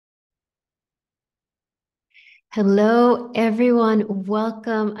Hello, everyone.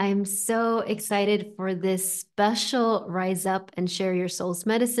 Welcome. I'm so excited for this special Rise Up and Share Your Soul's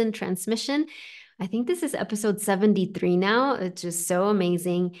Medicine transmission. I think this is episode 73 now. It's just so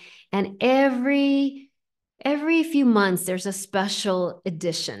amazing. And every few months there's a special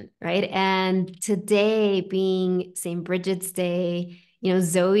edition, right? And today being St. Brigid's Day,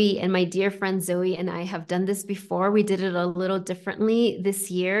 Zoe and my dear friend Zoe and I have done this before. We did it a little differently this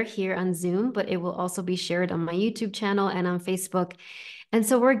year here on Zoom, but it will also be shared on my YouTube channel and on Facebook. And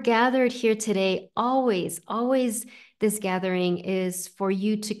so we're gathered here today. Always, this gathering is for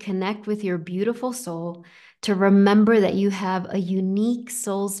you to connect with your beautiful soul, to remember that you have a unique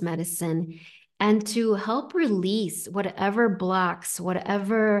soul's medicine, and to help release whatever blocks,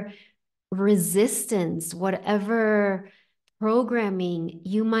 whatever resistance, whatever programming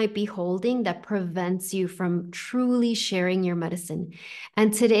you might be holding that prevents you from truly sharing your medicine.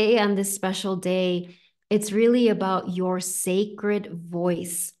 And today, on this special day, it's really about your sacred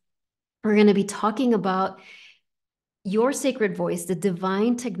voice. We're going to be talking about your sacred voice, the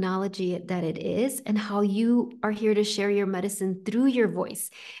divine technology that it is, and how you are here to share your medicine through your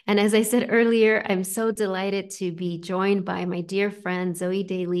voice. And as I said earlier, I'm so delighted to be joined by my dear friend, Zoë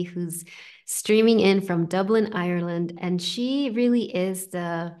Daly, who's streaming in from Dublin, Ireland. And she really is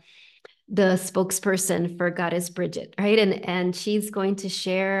the spokesperson for Goddess Brigid, right? And she's going to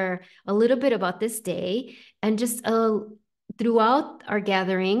share a little bit about this day and just throughout our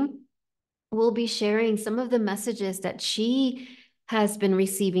gathering we'll be sharing some of the messages that she has been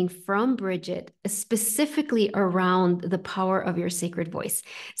receiving from Brigid, specifically around the power of your sacred voice.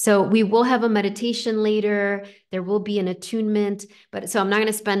 So we will have a meditation later. There will be an attunement, but so I'm not going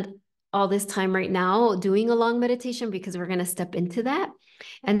to spend all this time right now doing a long meditation because we're going to step into that.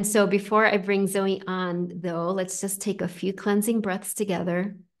 And so before I bring Zoe on, though, let's just take a few cleansing breaths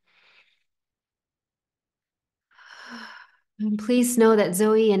together. And please know that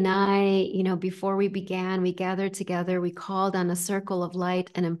Zoe and I, before we began, we gathered together, we called on a circle of light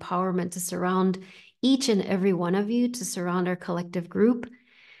and empowerment to surround each and every one of you, to surround our collective group.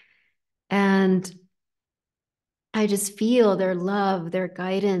 And I just feel their love, their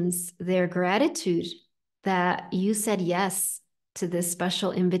guidance, their gratitude that you said yes to this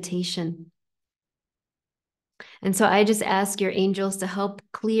special invitation. And so I just ask your angels to help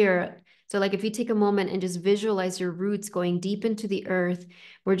clear. So, like if you take a moment and just visualize your roots going deep into the earth,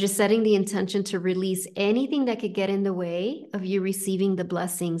 we're just setting the intention to release anything that could get in the way of you receiving the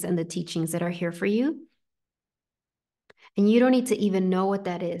blessings and the teachings that are here for you. And you don't need to even know what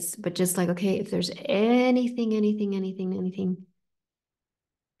that is, but just like, okay, if there's anything,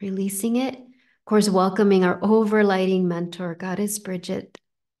 releasing it. Of course, welcoming our overlighting mentor, Goddess Brigid.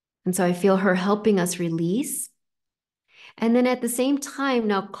 And so I feel her helping us release. And then at the same time,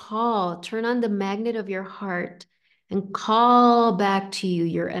 now turn on the magnet of your heart and call back to you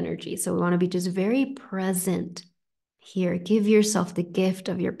your energy. So we want to be just very present here. Give yourself the gift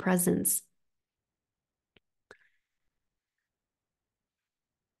of your presence.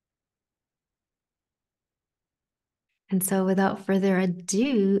 And so without further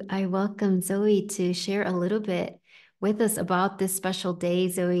ado, I welcome Zoe to share a little bit with us about this special day,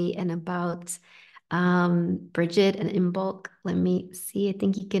 Zoe, and about Brigid and Imbolc. Let me see. I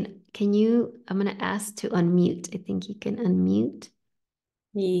think you can you, I'm going to ask to unmute. I think you can unmute.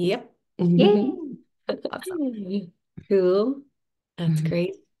 Yep. Yay. Awesome. Cool. That's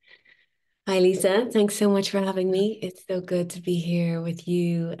great. Hi, Lisa. Thanks so much for having me. It's so good to be here with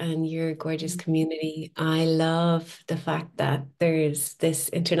you and your gorgeous community. I love the fact that there's this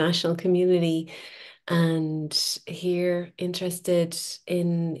international community and here interested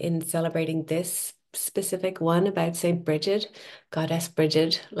in celebrating this specific one about Saint Brigid, Goddess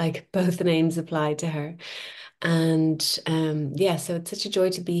Brigid, like both the names apply to her. And yeah, so it's such a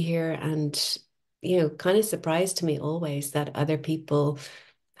joy to be here and kind of surprised to me always that other people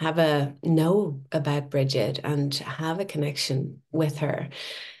have a know about Brigid and have a connection with her.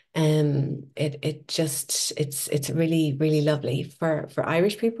 It's really, really lovely for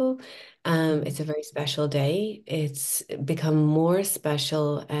Irish people. It's a very special day. It's become more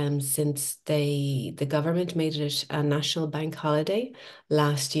special since the government made it a national bank holiday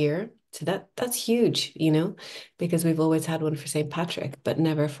last year. So that's huge, because we've always had one for St. Patrick, but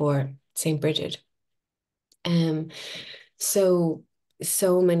never for St. Brigid. Um, so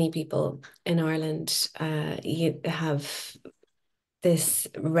so many people in Ireland have this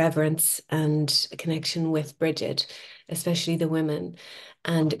reverence and connection with Brigid, especially the women.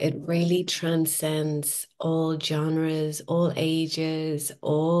 And it really transcends all genres, all ages,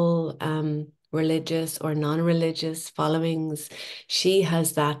 all religious or non-religious followings. She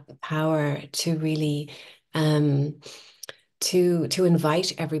has that power to really um, to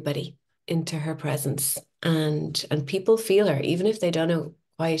invite everybody into her presence, and people feel her even if they don't know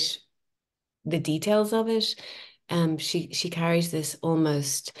quite the details of it. She carries this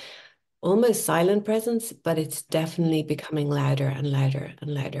almost silent presence, but it's definitely becoming louder and louder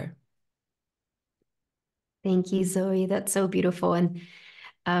and louder. Thank you, Zoe. That's so beautiful. And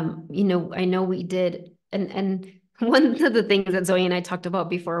I know we did, and one of the things that Zoe and I talked about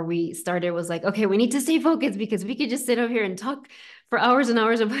before we started was like, okay, we need to stay focused because we could just sit up here and talk for hours and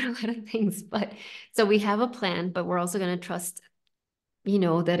hours about a lot of things. But so we have a plan, but we're also going to trust,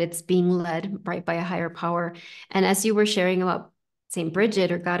 that it's being led right by a higher power. And as you were sharing about Saint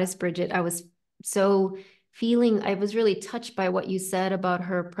Brigid or Goddess Brigid, I was so I was really touched by what you said about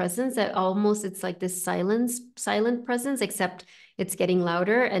her presence, that almost it's like this silent presence, except it's getting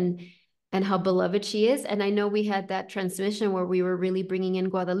louder, and how beloved she is. And I know we had that transmission where we were really bringing in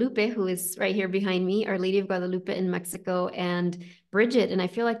Guadalupe, who is right here behind me, Our Lady of Guadalupe in Mexico, and Brigid. And I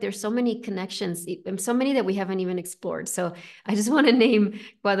feel like there's so many connections, so many that we haven't even explored. So I just want to name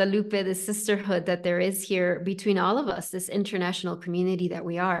Guadalupe, the sisterhood that there is here between all of us, this international community that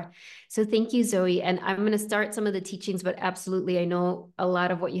we are. So thank you, Zoe. And I'm going to start some of the teachings, but absolutely, I know a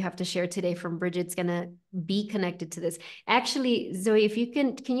lot of what you have to share today from Brigid's going to be connected to this. Actually, Zoe, if you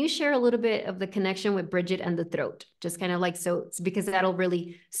can you share a little bit of the connection with Brigid and the throat? Just kind of like, so because that'll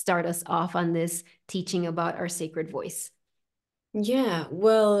really start us off on this teaching about our sacred voice. Yeah,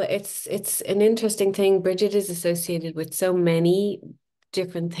 well, it's an interesting thing. Bridget is associated with so many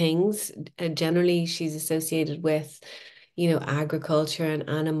different things. Generally, she's associated with, agriculture and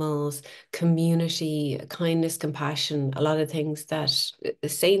animals, community, kindness, compassion, a lot of things that the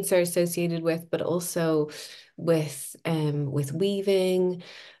saints are associated with, but also with weaving.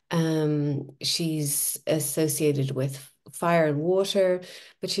 She's associated with fire and water,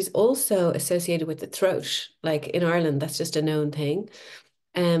 but she's also associated with the throat. Like in Ireland, that's just a known thing.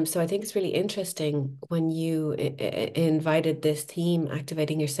 So I think it's really interesting when you invited this theme,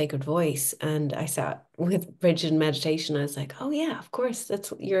 activating your sacred voice, and I sat with Bridget in meditation. I was like, oh yeah, of course,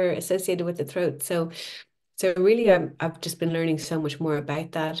 that's you're associated with the throat. So really, I've just been learning so much more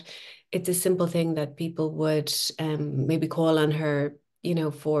about that. It's a simple thing that people would maybe call on her,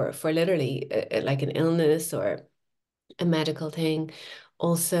 for literally like an illness or a medical thing.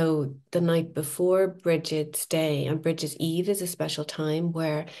 Also, the night before Brigid's Day, and Brigid's Eve is a special time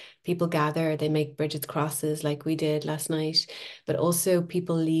where people gather, they make Brigid's crosses like we did last night, but also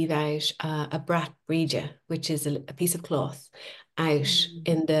people leave out a brat brige, which is a piece of cloth out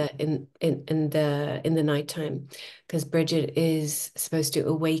Mm. in the nighttime, because Brigid is supposed to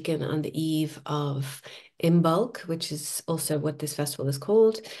awaken on the eve of Imbolc, which is also what this festival is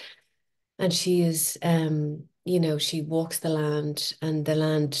called. And she is, she walks the land and the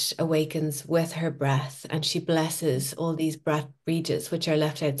land awakens with her breath, and she blesses all these brat breeches, which are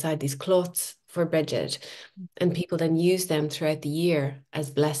left outside these cloths for Bridget. And people then use them throughout the year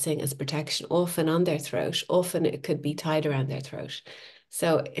as blessing, as protection, often on their throat. Often it could be tied around their throat.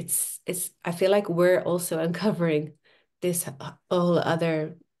 So I feel like we're also uncovering this whole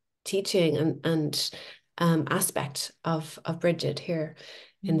other teaching and aspect of Bridget here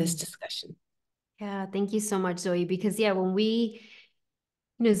in this Mm. discussion. Yeah, thank you so much, Zoe. Because yeah, when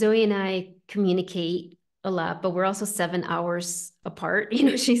Zoe and I communicate a lot, but we're also 7 hours apart.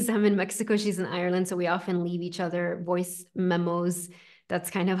 I'm in Mexico, she's in Ireland, so we often leave each other voice memos. That's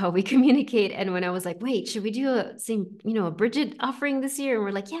kind of how we communicate. And when I was like, wait, should we do a Bridget offering this year? And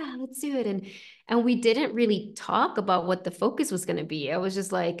we're like, yeah, let's do it. And we didn't really talk about what the focus was going to be. I was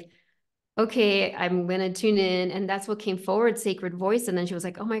just like, okay, I'm gonna tune in. And that's what came forward, sacred voice. And then she was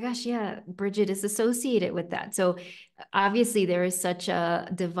like, oh my gosh, yeah, Brigid is associated with that. So obviously there is such a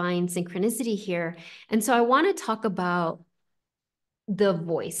divine synchronicity here. And so I want to talk about the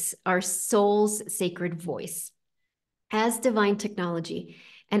voice, our soul's sacred voice as divine technology.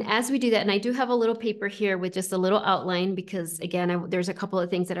 And as we do that, and I do have a little paper here with just a little outline, because again, there's a couple of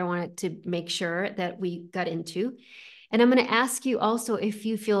things that I wanted to make sure that we got into. And I'm going to ask you also if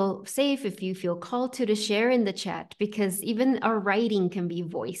you feel safe, if you feel called to share in the chat, because even our writing can be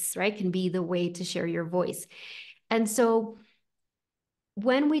voice, right? Can be the way to share your voice. And so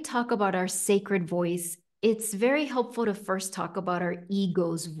when we talk about our sacred voice, it's very helpful to first talk about our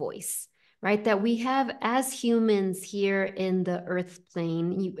ego's voice, right? That we have as humans here in the earth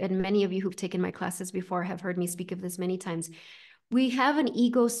plane. And many of you who've taken my classes before have heard me speak of this many times. We have an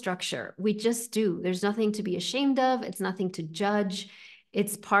ego structure. We just do. There's nothing to be ashamed of. It's nothing to judge.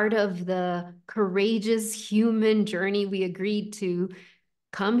 It's part of the courageous human journey we agreed to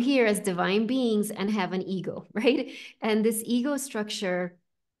come here as divine beings and have an ego, right? And this ego structure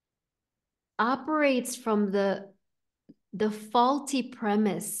operates from the faulty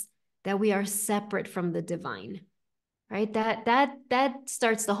premise that we are separate from the divine, right? That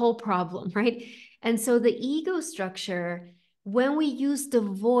starts the whole problem, right? And so the ego structure, when we use the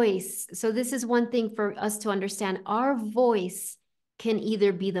voice, so this is one thing for us to understand, our voice can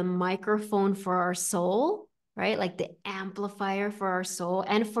either be the microphone for our soul, right? Like the amplifier for our soul,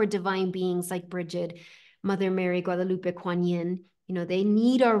 and for divine beings like Brigid, Mother Mary, Guadalupe, Kuan Yin, they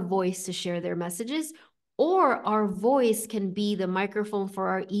need our voice to share their messages, or our voice can be the microphone for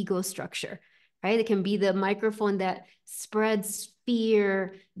our ego structure, right? It can be the microphone that spreads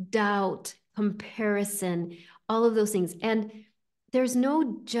fear, doubt, comparison, all of those things. And there's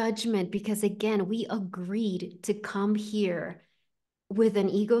no judgment, because again, we agreed to come here with an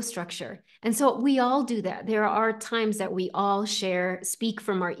ego structure. And so we all do that. There are times that we all speak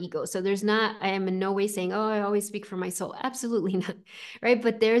from our ego. So I am in no way saying, oh, I always speak from my soul. Absolutely not. Right.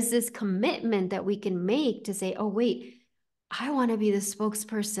 But there's this commitment that we can make to say, oh, wait, I want to be the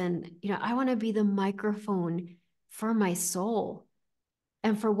spokesperson. I want to be the microphone for my soul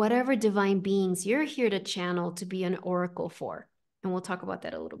and for whatever divine beings you're here to channel, to be an oracle for. And we'll talk about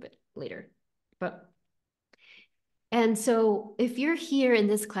that a little bit later. And so if you're here in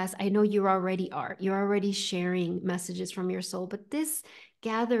this class, I know you already are. You're already sharing messages from your soul. But this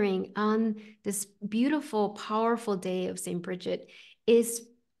gathering on this beautiful, powerful day of St. Brigid is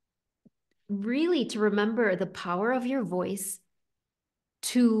really to remember the power of your voice,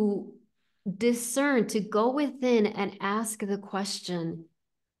 to discern, to go within and ask the question,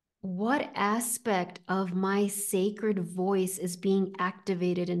 what aspect of my sacred voice is being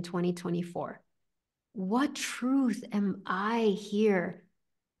activated in 2024? What truth am I here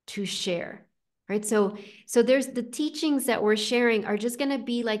to share? Right? So there's the teachings that we're sharing are just going to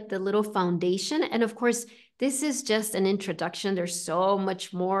be like the little foundation. And of course, this is just an introduction. There's so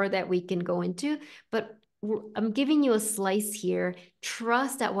much more that we can go into, but I'm giving you a slice here.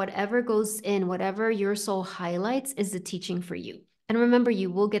 Trust that whatever goes in, whatever your soul highlights, is the teaching for you. And remember, you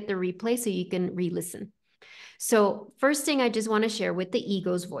will get the replay so you can re-listen. So first thing I just want to share with the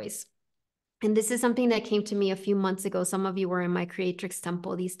ego's voice. And this is something that came to me a few months ago. Some of you were in my Creatrix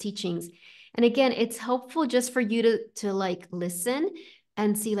Temple, these teachings. And again, it's helpful just for you to like listen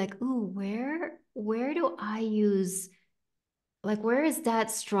and see like, ooh, where do I use, like, where is that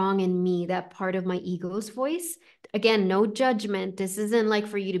strong in me, that part of my ego's voice? Again, no judgment. This isn't like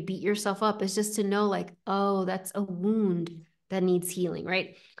for you to beat yourself up. It's just to know like, oh, that's a wound that needs healing,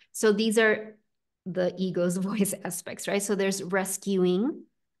 right? So these are the ego's voice aspects, right? So there's rescuing.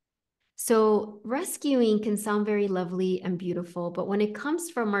 So rescuing can sound very lovely and beautiful, but when it comes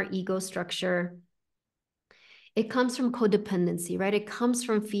from our ego structure, it comes from codependency, right? It comes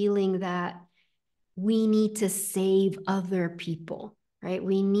from feeling that we need to save other people, right?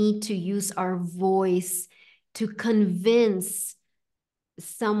 We need to use our voice to convince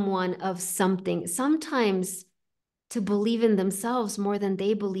someone of something. Sometimes to believe in themselves more than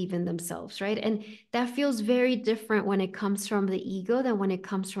they believe in themselves, right? And that feels very different when it comes from the ego than when it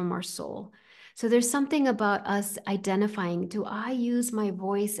comes from our soul. So there's something about us identifying, do I use my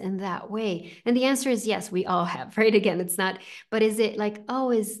voice in that way? And the answer is yes, we all have, right? Again, it's not, but is it like,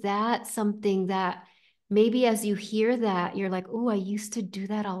 oh, is that something that maybe as you hear that, you're like, oh, I used to do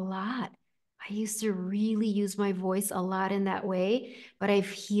that a lot. I used to really use my voice a lot in that way, but I've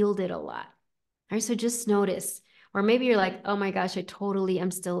healed it a lot. All right, so just notice. Or maybe you're like, oh my gosh, I totally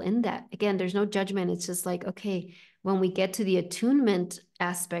am still in that. Again, there's no judgment. It's just like, okay, when we get to the attunement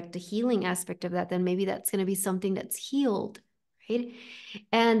aspect, the healing aspect of that, then maybe that's going to be something that's healed, right?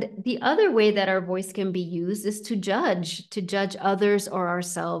 And the other way that our voice can be used is to judge others or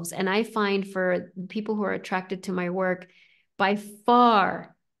ourselves. And I find for people who are attracted to my work, by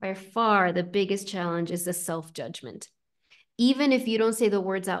far, the biggest challenge is the self-judgment. Even if you don't say the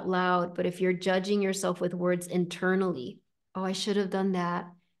words out loud, but if you're judging yourself with words internally, oh, I should have done that.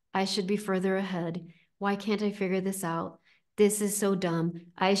 I should be further ahead. Why can't I figure this out? This is so dumb.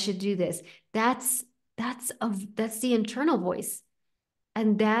 I should do this. That's the internal voice.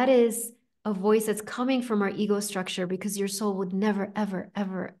 And that is a voice that's coming from our ego structure, because your soul would never, ever,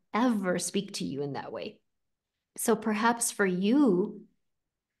 ever, ever speak to you in that way. So perhaps for you,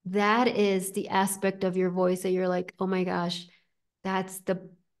 that is the aspect of your voice that you're like, oh my gosh, that's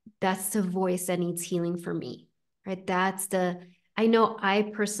the voice that needs healing for me, right? I know I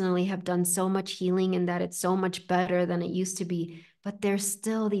personally have done so much healing and that it's so much better than it used to be, but there's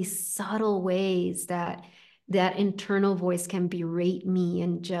still these subtle ways that internal voice can berate me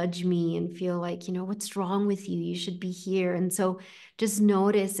and judge me and feel like, what's wrong with you? You should be here. And so just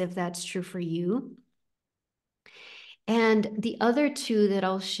notice if that's true for you. And the other two that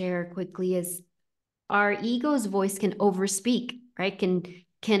I'll share quickly is our ego's voice can overspeak, right? Can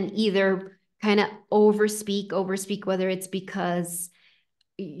either kind of overspeak, whether it's because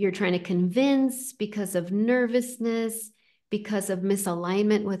you're trying to convince, because of nervousness, because of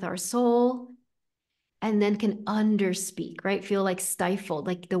misalignment with our soul, and then can underspeak, right? Feel like stifled,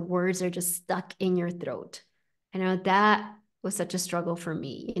 like the words are just stuck in your throat. I know that was such a struggle for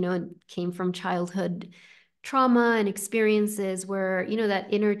me. It came from childhood trauma and experiences where,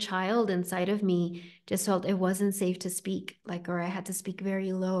 that inner child inside of me just felt it wasn't safe to speak, like, or I had to speak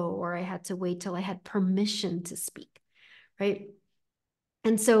very low, or I had to wait till I had permission to speak, right?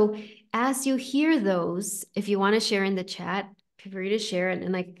 And so as you hear those, if you want to share in the chat, feel free to share.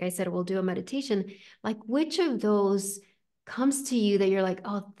 And like I said, we'll do a meditation. Like, which of those comes to you that you're like,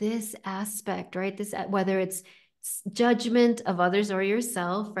 oh, this aspect, right? This, whether it's judgment of others or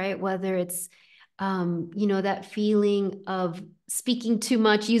yourself, right? Whether it's, that feeling of speaking too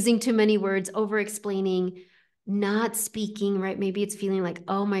much, using too many words, over explaining, not speaking, right? Maybe it's feeling like,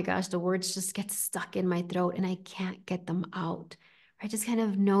 oh my gosh, the words just get stuck in my throat and I can't get them out. I just kind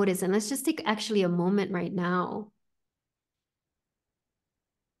of notice, and let's just take actually a moment right now.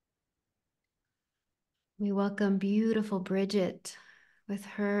 We welcome beautiful Brigid with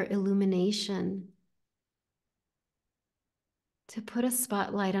her illumination to put a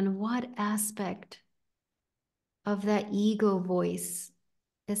spotlight on what aspect of that ego voice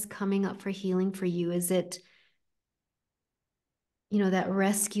is coming up for healing for you. Is it, that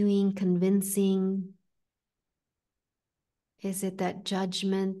rescuing, convincing? Is it that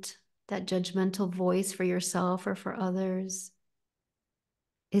judgment, that judgmental voice for yourself or for others?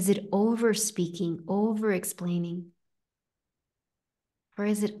 Is it over speaking, over explaining? Or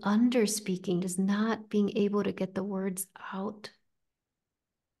is it under speaking, just not being able to get the words out?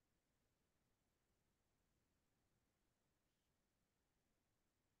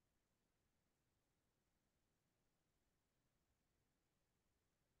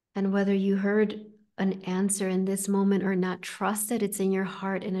 And whether you heard an answer in this moment or not, trust that it's in your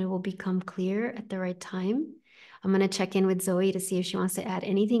heart and it will become clear at the right time. I'm going to check in with Zoë to see if she wants to add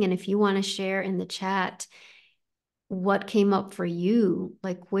anything. And if you want to share in the chat what came up for you,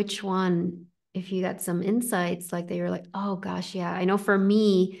 like which one, if you got some insights, like they were like, oh gosh, yeah, I know for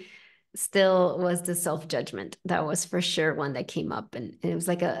me, still was the self-judgment. That was for sure one that came up. And it was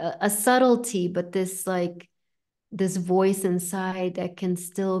like a subtlety, but this voice inside that can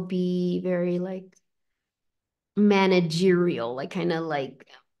still be very like managerial, like kind of like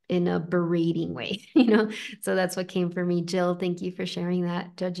in a berating way, So that's what came for me. Jill, thank you for sharing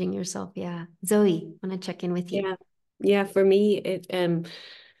that, judging yourself. Yeah. Zoe, want to check in with you. Yeah. Yeah, for me, when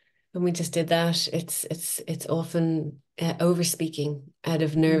we just did that, it's often over speaking out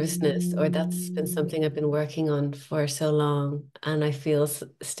of nervousness, or that's been Mm. something I've been working on for so long, and I feel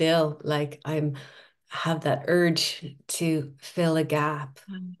still like have that urge to fill a gap,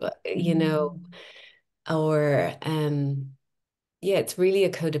 Mm. or yeah, it's really a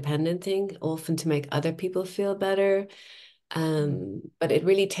codependent thing, often to make other people feel better. But it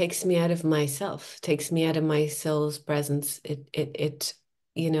really takes me out of myself, takes me out of my soul's presence.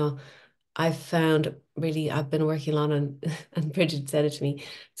 You know, I've found really, I've been working a lot on, and Bridget said it to me,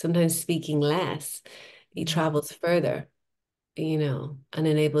 sometimes speaking less, it travels further, and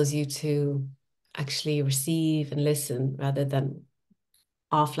enables you to actually receive and listen rather than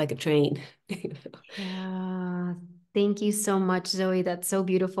off like a train. Yeah. Thank you so much, Zoe. That's so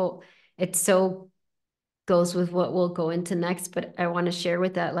beautiful. It so goes with what we'll go into next, but I want to share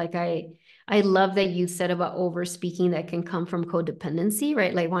with that. Like I love that you said about over speaking that can come from codependency,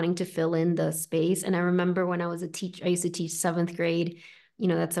 right? Like wanting to fill in the space. And I remember when I was a teacher, I used to teach seventh grade,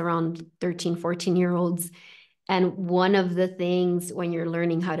 that's around 13, 14-year-olds. And one of the things when you're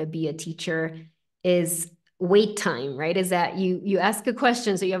learning how to be a teacher is wait time, right? Is that you ask a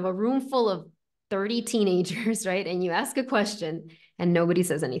question. So you have a room full of 30 teenagers, right? And you ask a question and nobody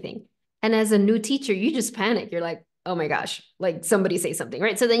says anything. And as a new teacher, you just panic. You're like, oh my gosh, like somebody say something,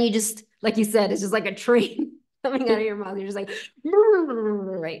 right? So then you just, like you said, it's just like a train coming out of your mouth. You're just like,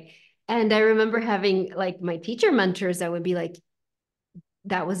 right. And I remember having like my teacher mentors that would be like,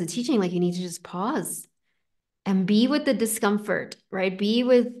 that was a teaching, like you need to just pause and be with the discomfort, right? Be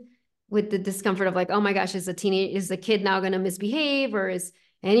with the discomfort of like, oh my gosh, is the kid now going to misbehave, or is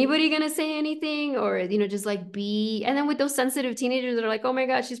anybody going to say anything, or just like be. And then with those sensitive teenagers that are like, oh my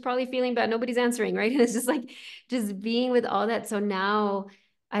gosh, she's probably feeling bad, nobody's answering, right? And it's just like just being with all that. So now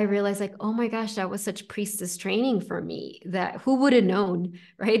I realize like, oh my gosh, that was such priestess training for me, that who would have known,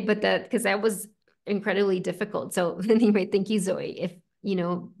 right? But that, because that was incredibly difficult. So anyway, thank you, Zoe. If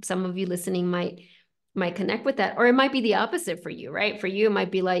some of you listening might might connect with that, or it might be the opposite for you, right? For you, it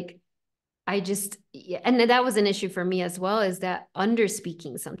might be like, and that was an issue for me as well, is that under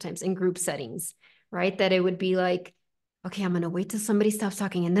speaking sometimes in group settings, right? That it would be like, okay, I'm going to wait till somebody stops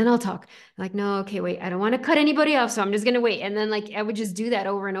talking and then I'll talk. Like, no, okay, wait, I don't want to cut anybody off. So I'm just going to wait. And then like, I would just do that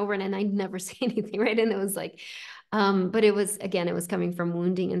over and over and I'd never say anything, right? And it was like, but it was, again, it was coming from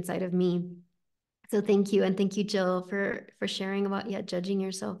wounding inside of me. So thank you. And thank you, Jill, for sharing about, judging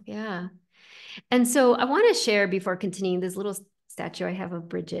yourself. Yeah. And so I want to share before continuing this little statue I have of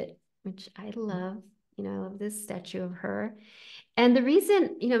Brigid, which I love. I love this statue of her. And the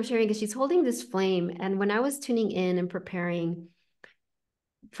reason, I'm sharing is she's holding this flame. And when I was tuning in and preparing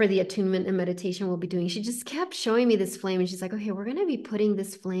for the attunement and meditation we'll be doing, she just kept showing me this flame. And she's like, okay, we're going to be putting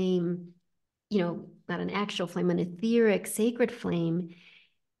this flame, not an actual flame, an etheric, sacred flame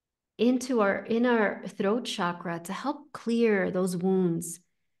in our throat chakra to help clear those wounds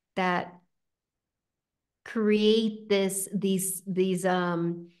that create these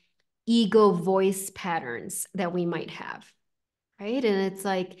ego voice patterns that we might have, right? And it's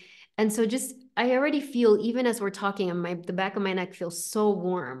like, and so just I already feel, even as we're talking, the back of my neck feels so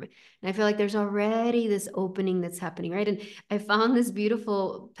warm, and I feel like there's already this opening that's happening, right? And I found this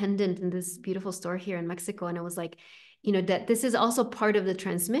beautiful pendant in this beautiful store here in Mexico, and it was like, that this is also part of the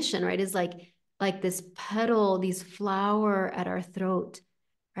transmission, right? Is like this petal, these flower at our throat,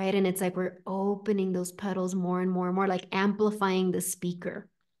 right? And it's like we're opening those petals more and more and more, like amplifying the speaker,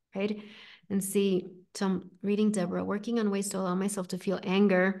 right? And see, so I'm reading Deborah, working on ways to allow myself to feel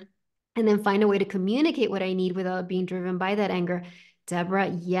anger and then find a way to communicate what I need without being driven by that anger. Deborah,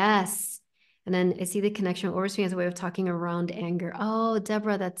 yes. And then I see the connection with overswing as a way of talking around anger. Oh,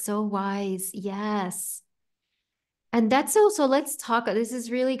 Deborah, that's so wise. Yes. And that's also, let's talk. This is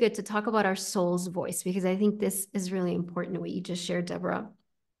really good to talk about our soul's voice, because I think this is really important, what you just shared, Deborah.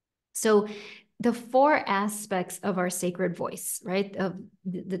 So the 4 aspects of our sacred voice, right? Of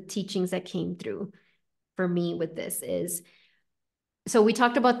the teachings that came through for me with this is, so we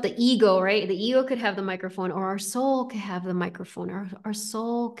talked about the ego, right? The ego could have the microphone, or our soul could have the microphone, or our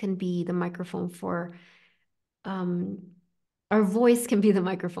soul can be the microphone for, our voice can be the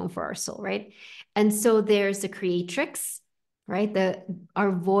microphone for our soul, right? And so there's the creatrix, right?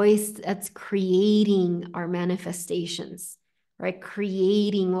 Our voice that's creating our manifestations, right?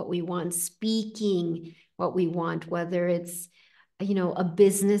 Creating what we want, speaking what we want, whether it's, a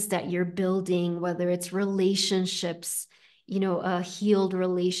business that you're building, whether it's relationships, a healed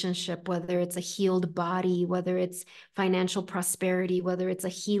relationship, whether it's a healed body, whether it's financial prosperity, whether it's a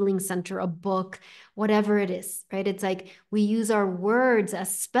healing center, a book, whatever it is, right? It's like we use our words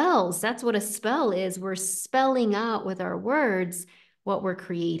as spells. That's what a spell is. We're spelling out with our words what we're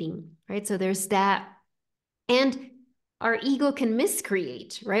creating, right? So there's that. And our ego can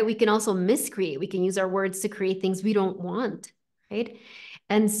miscreate, right? We can also miscreate. We can use our words to create things we don't want, right?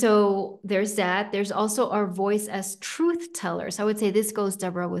 And so there's that. There's also our voice as truth tellers. I would say this goes,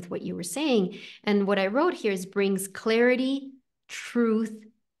 Deborah, with what you were saying. And what I wrote here is brings clarity, truth,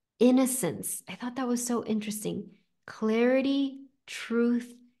 innocence. I thought that was so interesting. Clarity,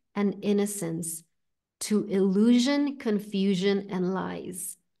 truth, and innocence to illusion, confusion, and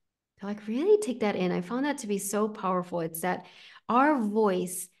lies. Like, really take that in. I found that to be so powerful. It's that our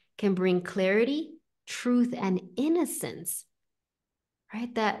voice can bring clarity, truth, and innocence,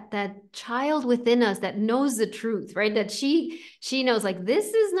 right? That child within us that knows the truth, right? That she knows, like,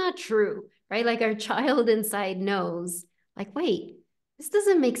 this is not true, right? Like our child inside knows, like, wait, this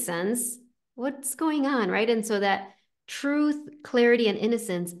doesn't make sense. What's going on, right? And so that truth, clarity, and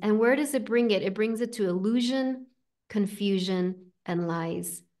innocence. And where does it bring it? It brings it to illusion, confusion, and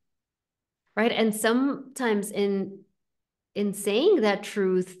lies, right? And sometimes in saying that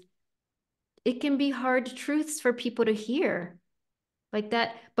truth, it can be hard truths for people to hear, like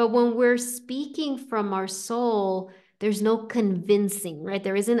that. But when we're speaking from our soul, there's no convincing, right?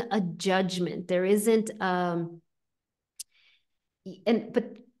 There isn't a judgment. There isn't and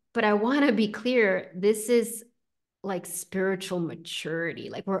but I want to be clear, this is like spiritual maturity.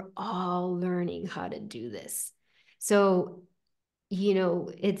 Like we're all learning how to do this. So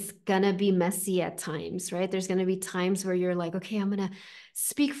it's gonna be messy at times, right? There's gonna be times where you're like, okay, I'm gonna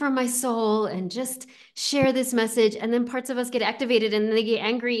speak from my soul and just share this message. And then parts of us get activated and they get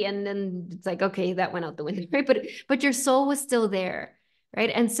angry. And then it's like, okay, that went out the window, right? But your soul was still there,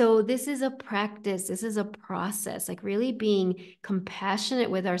 right? And so this is a practice, this is a process, like really being compassionate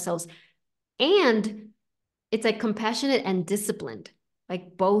with ourselves. And it's like compassionate and disciplined,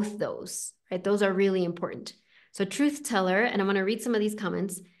 like both those, right? Those are really important. So truth teller, and I'm going to read some of these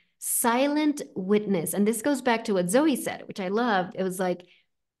comments. Silent witness. And this goes back to what Zoe said, which I loved. It was like,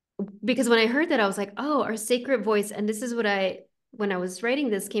 because when I heard that, I was like, oh, our sacred voice. And this is what when I was writing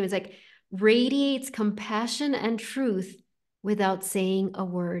this came, it's like radiates compassion and truth without saying a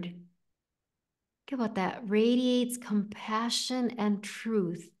word. Think about that. Radiates compassion and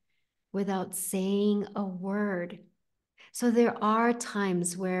truth without saying a word. So there are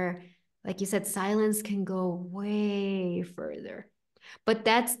times where, like you said, silence can go way further. But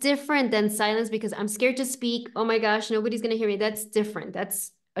that's different than silence because I'm scared to speak. Oh my gosh, nobody's going to hear me. That's different.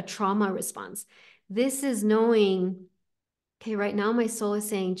 That's a trauma response. This is knowing, okay, right now my soul is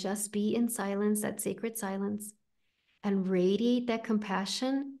saying, just be in silence, that sacred silence, and radiate that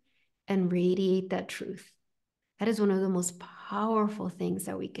compassion and radiate that truth. That is one of the most powerful things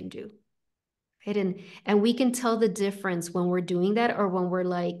that we can do. Right? And we can tell the difference when we're doing that or when we're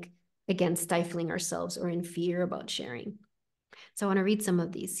like, again, stifling ourselves or in fear about sharing. So I want to read some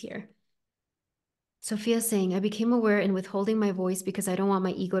of these here. Sophia saying, I became aware in withholding my voice because I don't want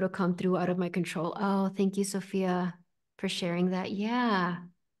my ego to come through out of my control. Oh, thank you, Sophia, for sharing that. Yeah.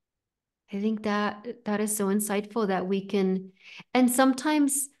 I think that is so insightful that we can, and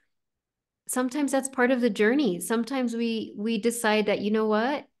sometimes that's part of the journey. Sometimes we decide that, you know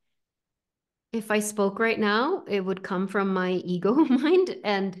what? If I spoke right now, it would come from my ego mind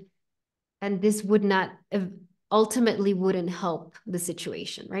and this would not ultimately wouldn't help the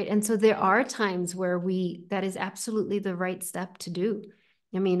situation, right? And so there are times where that is absolutely the right step to do.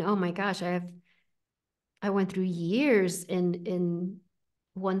 I mean, oh my gosh, I went through years in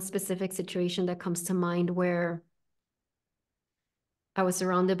one specific situation that comes to mind where I was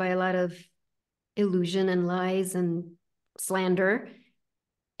surrounded by a lot of illusion and lies and slander.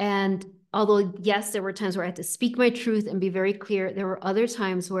 And although, yes, there were times where I had to speak my truth and be very clear, there were other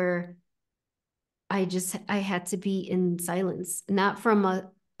times where I had to be in silence, not from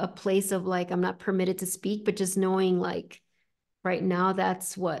a place of like, I'm not permitted to speak, but just knowing like right now,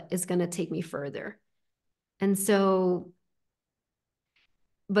 that's what is going to take me further. And so,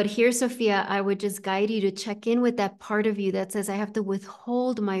 but here, Sophia, I would just guide you to check in with that part of you that says, I have to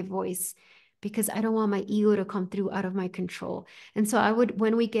withhold my voice because I don't want my ego to come through out of my control. And so I would,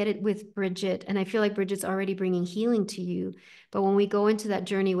 when we get it with Brigid, and I feel like Brigid's already bringing healing to you, but when we go into that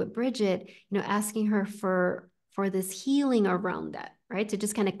journey with Brigid, asking her for this healing around that, right? To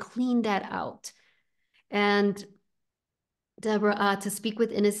just kind of clean that out. And Deborah, to speak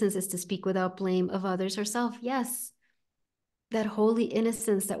with innocence is to speak without blame of others herself. Yes, that holy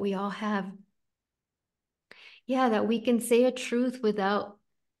innocence that we all have. Yeah, that we can say a truth without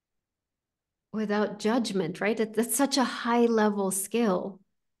judgment, right? That's such a high level skill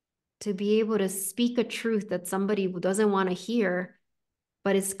to be able to speak a truth that somebody doesn't want to hear,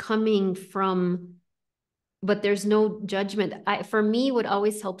 but it's coming from, but there's no judgment. For me, what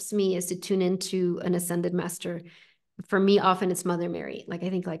always helps me is to tune into an ascended master. For me, often it's Mother Mary. Like I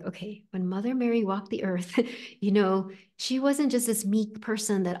think like, okay, when Mother Mary walked the earth, she wasn't just this meek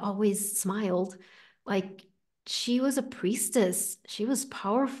person that always smiled. Like she was a priestess. She was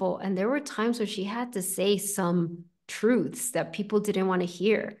powerful. And there were times where she had to say some truths that people didn't want to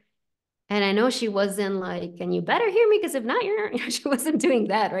hear. And I know she wasn't like, and you better hear me because if not, she wasn't doing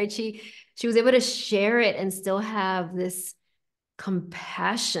that, right? She was able to share it and still have this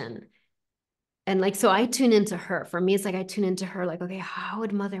compassion. And like, so I tune into her. For me, it's like I tune into her, like, okay, how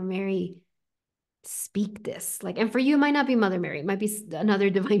would Mother Mary speak this? Like, and for you, it might not be Mother Mary, it might be another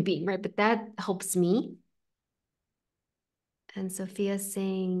divine being, right? But that helps me. And Sophia's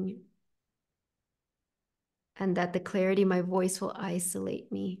saying, and that the clarity, my voice will isolate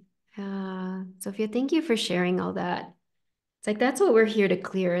me. Sophia, thank you for sharing all that. It's like, that's what we're here to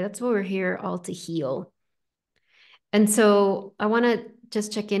clear. That's what we're here all to heal. And so I want to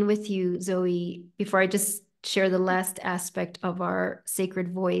just check in with you, Zoe, before I just share the last aspect of our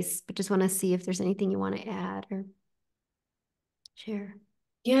sacred voice, but just want to see if there's anything you want to add or share.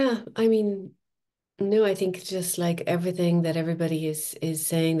 Yeah, I mean, no, I think just like everything that everybody is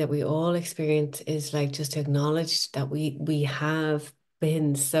saying that we all experience is like just to acknowledge that we have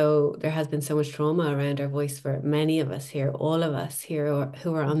been so there has been so much trauma around our voice for many of us here, all of us here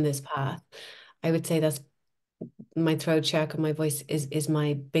who are on this path. I would say that's my throat chakra, my voice is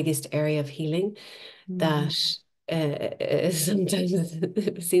my biggest area of healing that sometimes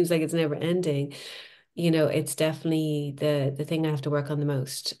it seems like it's never ending. It's definitely the thing I have to work on the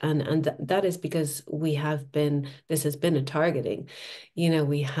most. And that is because this has been a targeting.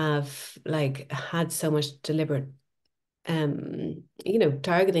 We have like had so much deliberate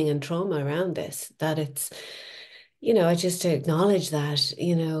targeting and trauma around this that just to acknowledge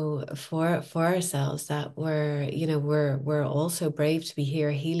that, for ourselves, that we're also brave to be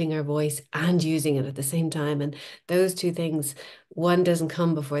here, healing our voice and using it at the same time. And those two things, one doesn't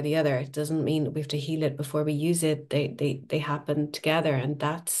come before the other. It doesn't mean we have to heal it before we use it. They happen together, and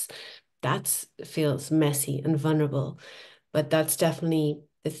that's feels messy and vulnerable. But that's definitely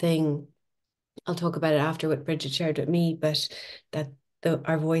the thing. I'll talk about it after what Brigid shared with me, but that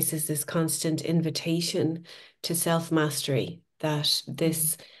our voice is this constant invitation to self-mastery, that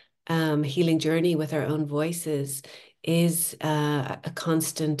this healing journey with our own voices is a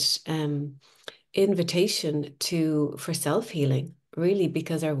constant invitation for self-healing, really,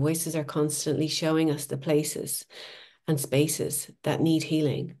 because our voices are constantly showing us the places and spaces that need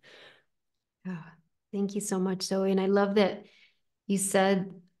healing. Oh, thank you so much, Zoe. And I love that you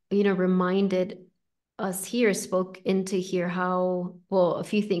said, reminded us here, spoke into here how, well, a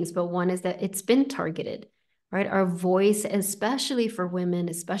few things, but one is that it's been targeted, right? Our voice, especially for women,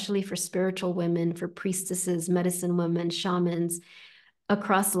 especially for spiritual women, for priestesses, medicine women, shamans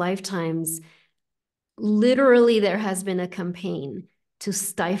across lifetimes, literally there has been a campaign to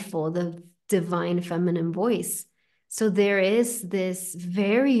stifle the divine feminine voice. So there is this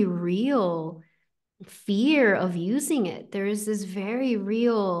very real fear of using it. There is this very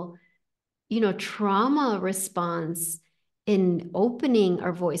real, trauma response in opening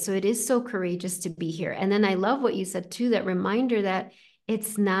our voice. So it is so courageous to be here. And then I love what you said too, that reminder that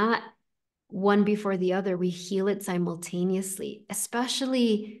it's not one before the other. We heal it simultaneously,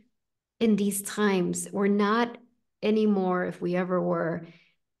 especially in these times. We're not anymore, if we ever were,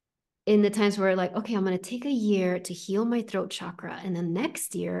 in the times where like, okay, I'm going to take a year to heal my throat chakra. And then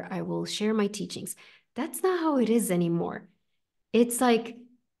next year I will share my teachings. That's not how it is anymore. It's like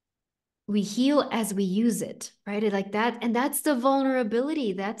we heal as we use it, right? Like that. And that's the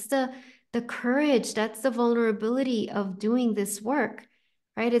vulnerability. That's the courage. That's the vulnerability of doing this work,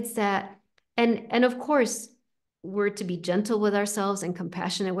 right? It's that, and of course, we're to be gentle with ourselves and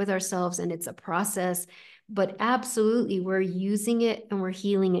compassionate with ourselves, and it's a process. But absolutely, we're using it and we're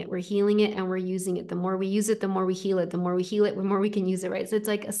healing it. We're healing it and we're using it. The more we use it, the more we heal it. The more we heal it, the more we can use it, right? So it's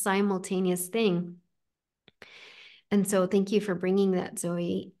like a simultaneous thing. And so thank you for bringing that,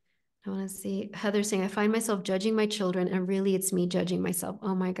 Zoe. I want to see Heather saying, I find myself judging my children, and really it's me judging myself.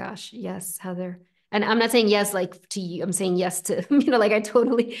 Oh my gosh. Yes, Heather. And I'm not saying yes, like to you. I'm saying yes to, like I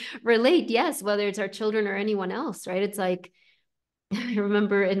totally relate. Yes, whether it's our children or anyone else, right? It's like, I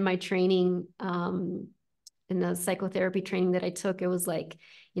remember in my training, in the psychotherapy training that I took, it was like,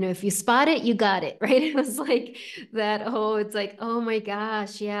 if you spot it, you got it, right? It was like that. Oh, it's like, oh my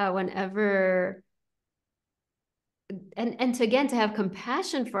gosh. Yeah. Whenever, and to again to have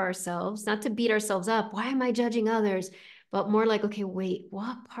compassion for ourselves, not to beat ourselves up. Why am I judging others? But more like, okay, wait,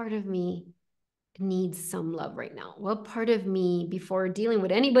 what part of me needs some love right now? What part of me, before dealing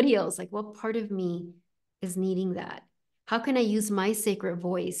with anybody else, like what part of me is needing that? How can I use my sacred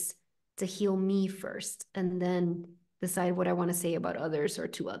voice to heal me first, and then decide what I want to say about others or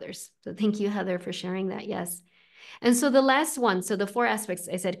to others? So thank you, Heather, for sharing that. Yes. And so the last one, so the 4 aspects,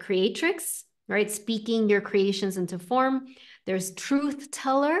 I said creatrix, right? Speaking your creations into form. There's truth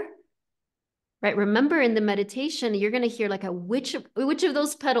teller, right? Remember in the meditation, you're going to hear like which of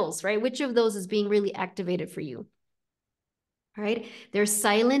those petals, right? Which of those is being really activated for you, right? There's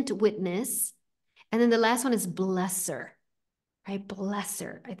silent witness. And then the last one is blesser, right?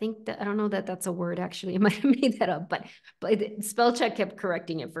 Blesser. I think that, I don't know that that's a word actually. I might have made that up, but spell check kept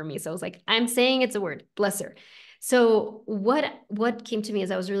correcting it for me. So I was like, I'm saying it's a word, blesser. So what came to me as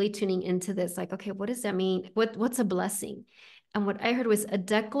I was really tuning into this, like, okay, what does that mean? What's a blessing? And what I heard was a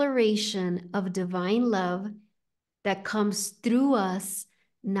declaration of divine love that comes through us,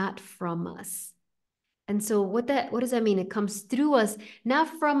 not from us. And so what does that mean? It comes through us, not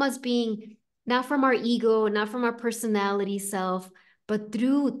from us being, not from our ego, not from our personality self, but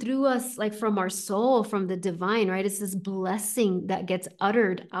through us, like from our soul, from the divine, right? It's this blessing that gets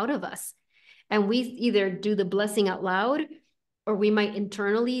uttered out of us. And we either do the blessing out loud, or we might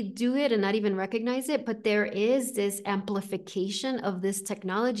internally do it and not even recognize it. But there is this amplification of this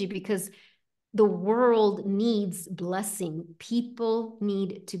technology because the world needs blessing. People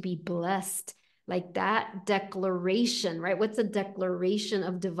need to be blessed. Like that declaration, right? What's a declaration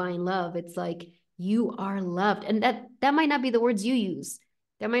of divine love? It's like you are loved. And that might not be the words you use.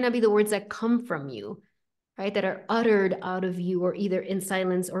 That might not be the words that come from you, right? That are uttered out of you, or either in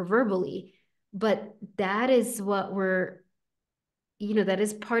silence or verbally. But that is what that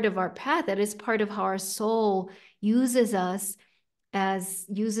is part of our path. That is part of how our soul uses us,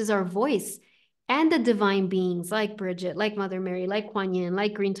 uses our voice. and the divine beings like Brigid, like Mother Mary, like Kuan Yin,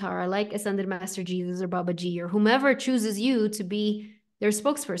 like Green Tara, like Ascended Master Jesus or Baba Ji, or whomever chooses you to be their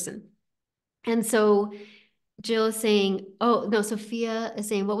spokesperson. And so Jill is saying, oh, no, Sophia is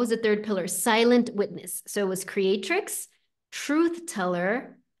saying, what was the third pillar? Silent witness. So it was creatrix, truth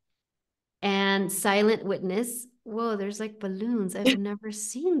teller, and silent witness. Whoa, there's like balloons. I've never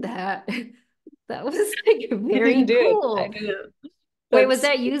seen that. That was like I didn't very do it. I cool. know. Wait, was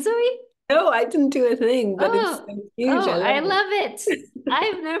That's that you, Zoe? no, I didn't do a thing, but it's Oh, so huge. oh, I I love love it. it.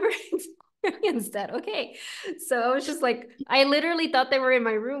 I've never experienced that. Okay. So I was just like, I literally thought they were in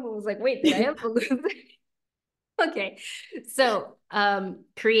my room. I was like, wait, did I have balloons? Okay. So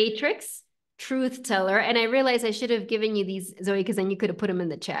creatrix, truth teller. And I realized I should have given you these, Zoe, because then you could have put them in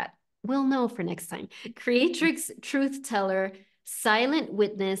the chat. We'll know for next time. Creatrix, truth teller, silent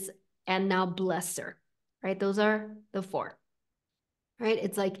witness, and now blesser. Right? Those are the four. Right?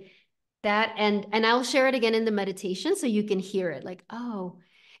 It's like that. And I'll share it again in the meditation so you can hear it. Like, oh.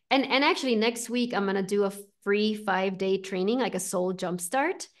 And actually next week I'm gonna do a free 5-day training, like a soul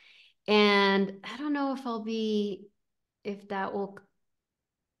jumpstart. And I don't know if that will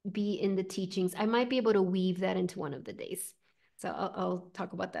be in the teachings. I might be able to weave that into one of the days. So I'll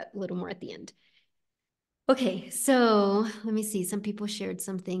talk about that a little more at the end. Okay, so let me see. Some people shared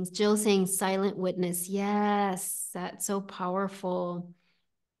some things. Jill saying silent witness. Yes, that's so powerful.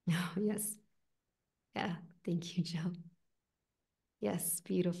 Oh, yes. Yeah, thank you, Jill. Yes,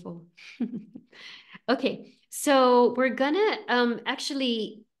 beautiful. Okay, so we're gonna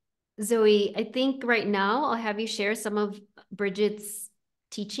actually, Zoe, I think right now I'll have you share some of Brigid's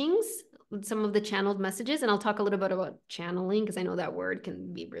teachings, some of the channeled messages, and I'll talk a little bit about channeling because I know that word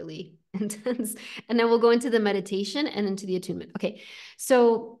can be really intense. And then we'll go into the meditation and into the attunement. Okay,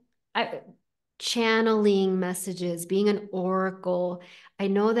 so channeling messages, being an oracle. I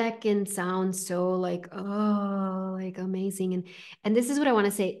know that can sound so like, oh, like amazing. And this is what I want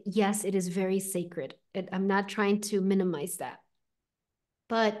to say. Yes, it is very sacred. I'm not trying to minimize that,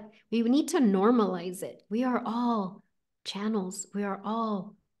 but we need to normalize it. We are all channels. We are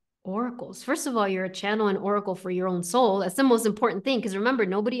all oracles. First of all, you're a channel and oracle for your own soul. That's the most important thing. Because remember,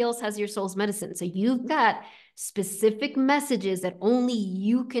 nobody else has your soul's medicine. So you've got specific messages that only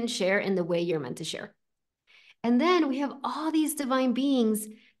you can share in the way you're meant to share. And then we have all these divine beings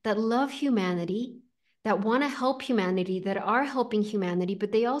that love humanity, that want to help humanity, that are helping humanity,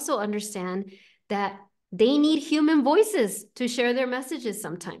 but they also understand that they need human voices to share their messages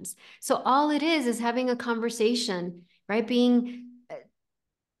sometimes. So all it is having a conversation, right? Being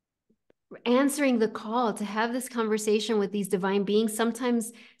answering the call to have this conversation with these divine beings.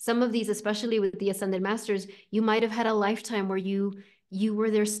 Sometimes some of these, especially with the ascended masters, you might have had a lifetime where you were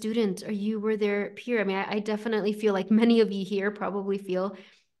their student or you were their peer. I mean, I definitely feel like many of you here probably feel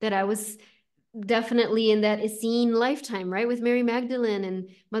that I was definitely in that Essene lifetime, right? With Mary Magdalene and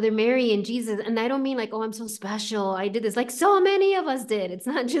Mother Mary and Jesus. And I don't mean like, oh, I'm so special. I did this. Like so many of us did. It's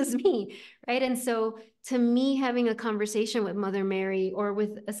not just me, right? And so to me, having a conversation with Mother Mary or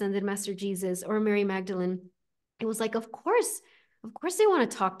with Ascended Master Jesus or Mary Magdalene, it was like, of course they want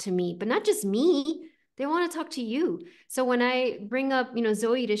to talk to me, but not just me. They want to talk to you. So when I bring up,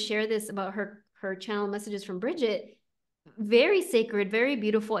 Zoe to share this about her channel messages from Brigid, very sacred, very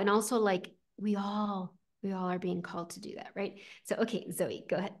beautiful, and also like we all are being called to do that, right? So okay, Zoe,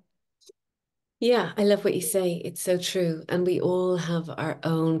 go ahead. Yeah, I love what you say. It's so true. And we all have our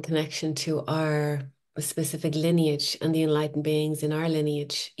own connection to our specific lineage and the enlightened beings in our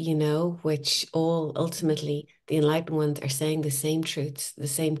lineage, which all ultimately the enlightened ones are saying the same truths, the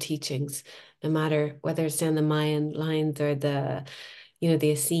same teachings, no matter whether it's down the Mayan lines or the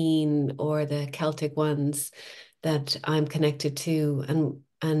Essene or the Celtic ones that I'm connected to.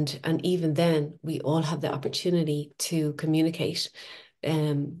 And even then, we all have the opportunity to communicate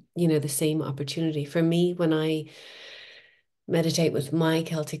the same opportunity. For me, when I meditate with my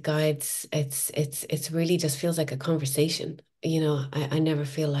Celtic guides, it's really just feels like a conversation. I never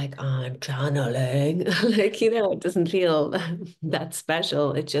feel like, oh, I'm channeling. Like, it doesn't feel that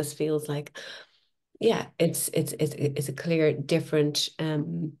special. It just feels like, yeah, it's a clear, different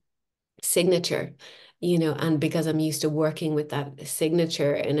signature, and because I'm used to working with that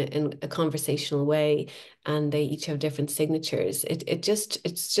signature in a conversational way, and they each have different signatures,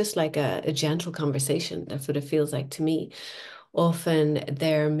 it's just like a gentle conversation. That's what it feels like to me. Often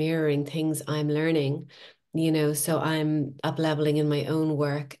they're mirroring things I'm learning, so I'm up leveling in my own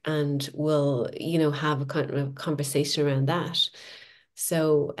work and will, have a kind of conversation around that.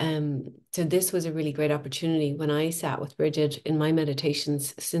 So this was a really great opportunity when I sat with Brigid in my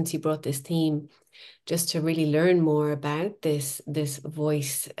meditations, since you brought this theme, just to really learn more about this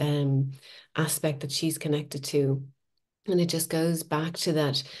voice aspect that she's connected to. And it just goes back to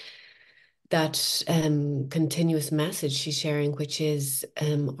that continuous message she's sharing, which is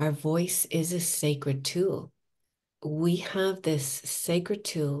our voice is a sacred tool. We have this sacred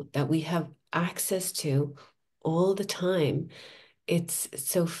tool that we have access to all the time. It's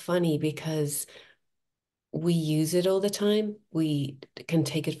so funny because we use it all the time. We can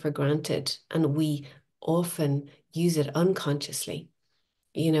take it for granted, and we often use it unconsciously.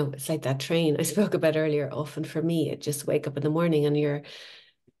 It's like that train I spoke about earlier. Often for me, it just wake up in the morning and you're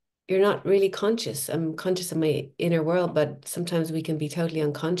not really conscious. I'm conscious of my inner world, but sometimes we can be totally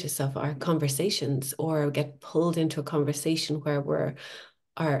unconscious of our conversations or get pulled into a conversation where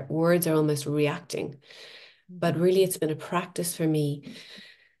our words are almost reacting. But really, it's been a practice for me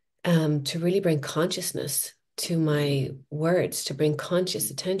to really bring consciousness to my words, to bring conscious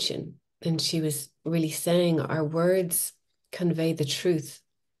attention. And she was really saying our words convey the truth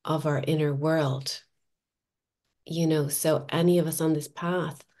of our inner world. So any of us on this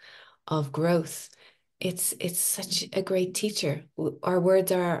path of growth, it's such a great teacher. Our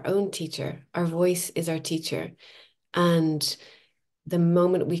words are our own teacher. Our voice is our teacher. And the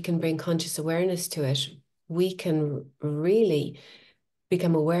moment we can bring conscious awareness to it, we can really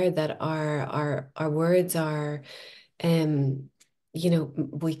become aware that our words are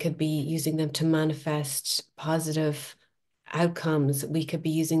we could be using them to manifest positive outcomes. We could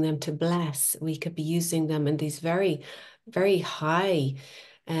be using them to bless. We could be using them in these very, very highest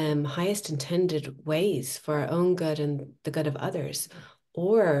intended ways for our own good and the good of others.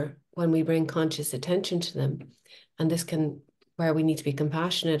 Or when we bring conscious attention to them, and this can, where we need to be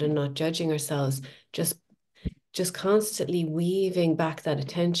compassionate and not judging ourselves, just constantly weaving back that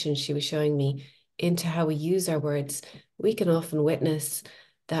attention she was showing me into how we use our words, we can often witness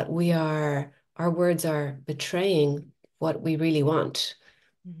that our words are betraying what we really want.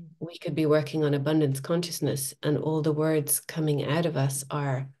 Mm-hmm. We could be working on abundance consciousness, and all the words coming out of us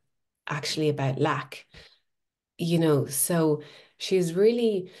are actually about lack. So she's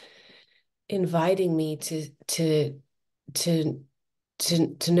really inviting me to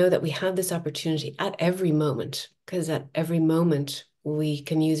to know that we have this opportunity at every moment, because at every moment we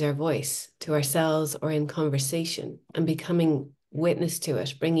can use our voice to ourselves or in conversation, and becoming witness to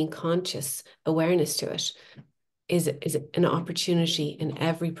it, bringing conscious awareness to it is an opportunity in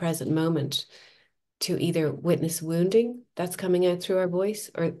every present moment to either witness wounding that's coming out through our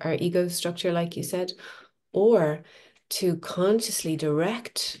voice or our ego structure, like you said, or to consciously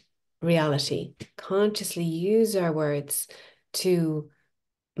direct reality, consciously use our words to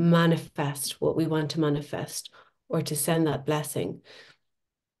manifest what we want to manifest, or to send that blessing.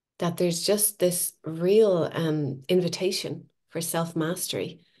 That there's just this real invitation for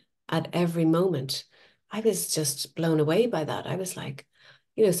self-mastery at every moment. I was just blown away by that. I was like,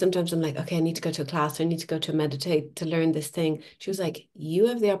 sometimes I'm like, okay, I need to go to a class, I need to go to meditate to learn this thing. She was like, you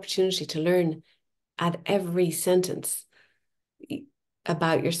have the opportunity to learn at every sentence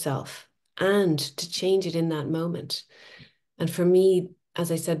about yourself and to change it in that moment. And for me,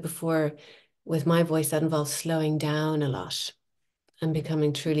 as I said before, with my voice, that involves slowing down a lot and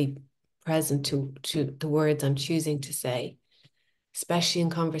becoming truly present to the words I'm choosing to say, especially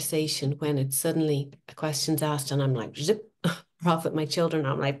in conversation when it's suddenly a question's asked and I'm like, zip, off with my children.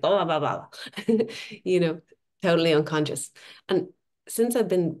 I'm like, blah, blah, blah, blah. Totally unconscious. And since I've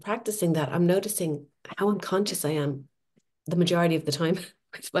been practicing that, I'm noticing how unconscious I am the majority of the time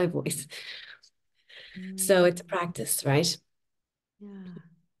with my voice. So it's a practice, right? Yeah.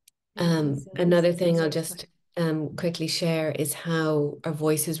 Thank you, Zoe. Another thing I'll just quickly share is how our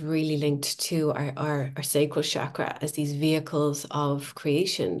voice is really linked to our sacral chakra as these vehicles of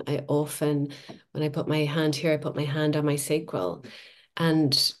creation. I often, when I put my hand here, I put my hand on my sacral.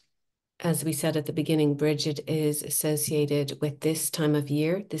 And as we said at the beginning, Brigid is associated with this time of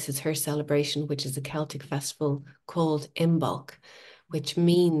year. This is her celebration, which is a Celtic festival called Imbolc, which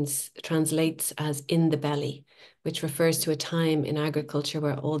translates as in the belly, which refers to a time in agriculture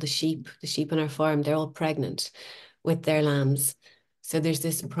where all the sheep on our farm, they're all pregnant with their lambs. So there's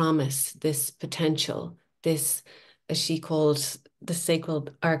this promise, this potential, this, as she called the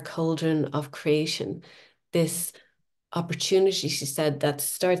sacred, our cauldron of creation, this opportunity, she said, that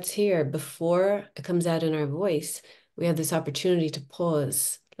starts here before it comes out in our voice. We have this opportunity to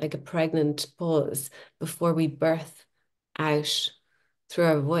pause, like a pregnant pause, before we birth out through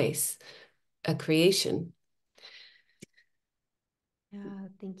our voice a creation. Yeah,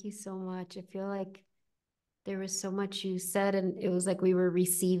 thank you so much. I feel like There was so much you said, and it was like we were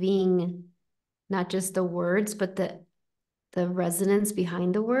receiving not just the words, but the resonance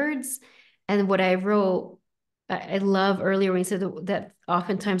behind the words. And what I wrote, I love earlier when you said that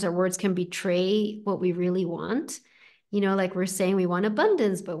oftentimes our words can betray what we really want. Like we're saying we want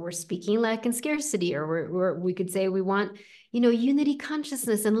abundance, but we're speaking lack and scarcity, or we could say we want, unity,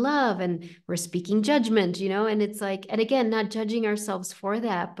 consciousness, and love, and we're speaking judgment, and it's like, and again, not judging ourselves for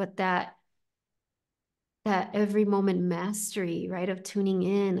that, but that every moment mastery, right? Of tuning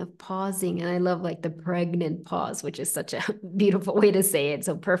in, of pausing. And I love like the pregnant pause, which is such a beautiful way to say it.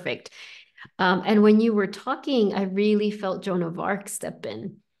 So perfect. And when you were talking, I really felt Joan of Arc step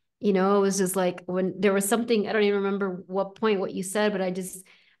in. It was just like when there was something, I don't even remember what you said, but I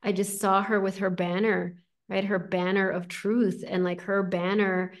just saw her with her banner, right? Her banner of truth, and like her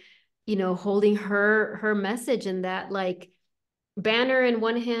banner, holding her message, and that like banner in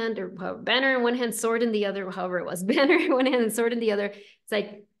one hand, or banner in one hand, sword in the other, however it was, banner in one hand and sword in the other.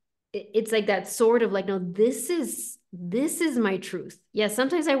 It's like that sword of like, no, this is my truth. Yeah,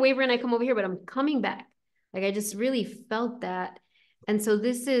 sometimes I waver and I come over here, but I'm coming back. Like I just really felt that. And so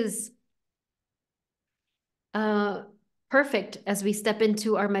this is uh perfect as we step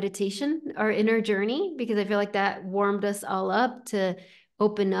into our meditation, our inner journey, because I feel like that warmed us all up to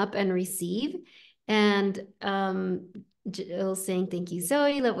open up and receive. And Jill saying, thank you,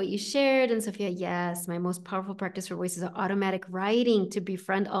 Zoe. Love what you shared. And Sophia, yes, my most powerful practice for voices are automatic writing to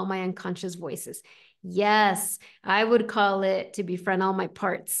befriend all my unconscious voices. Yes, I would call it to befriend all my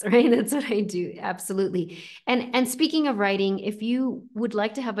parts, right? That's what I do. Absolutely. And speaking of writing, if you would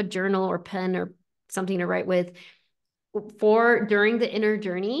like to have a journal or pen or something to write with for during the inner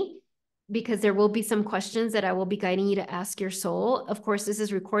journey, because there will be some questions that I will be guiding you to ask your soul. Of course, this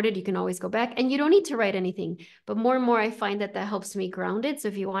is recorded. You can always go back, and you don't need to write anything, but more and more I find that helps me grounded. So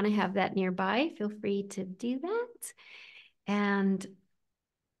if you want to have that nearby, feel free to do that. And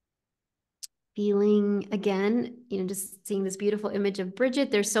feeling again, just seeing this beautiful image of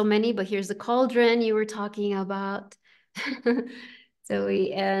Brigid. There's so many, but here's the cauldron you were talking about.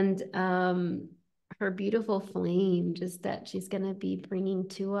 Zoe, and her beautiful flame, just that she's going to be bringing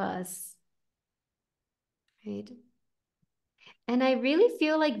to us, right? And I really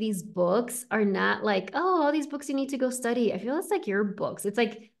feel like these books are not like, oh, all these books you need to go study. I feel it's like your books. It's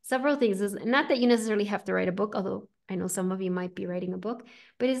like several things. It's not that you necessarily have to write a book, although I know some of you might be writing a book,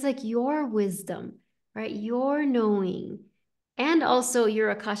 but it's like your wisdom, right? Your knowing, and also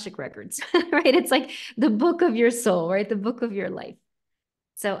your Akashic records, right? It's like the book of your soul, right? The book of your life.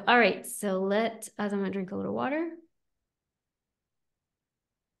 So, all right. So as I'm going to drink a little water.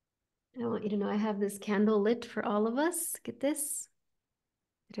 I want you to know I have this candle lit for all of us. Get this.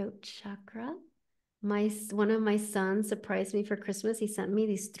 Throat chakra. One of my sons surprised me for Christmas. He sent me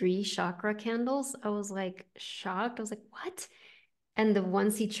these 3 chakra candles. I was like shocked. I was like, what? And the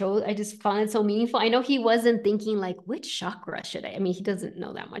ones he chose, I just found it so meaningful. I know he wasn't thinking like, which chakra should I mean, he doesn't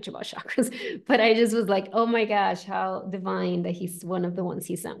know that much about chakras, but I just was like, oh my gosh, how divine that he's one of the ones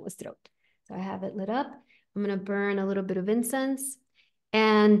he sent was throat. So I have it lit up. I'm going to burn a little bit of incense.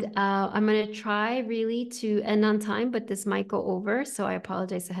 And I'm going to try really to end on time, but this might go over. So I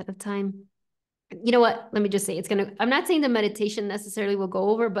apologize ahead of time. You know what? Let me just say I'm not saying the meditation necessarily will go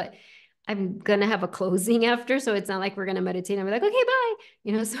over, but I'm going to have a closing after. So it's not like we're going to meditate and be like, okay,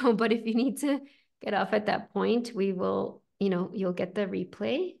 bye. So, but if you need to get off at that point, we will, you'll get the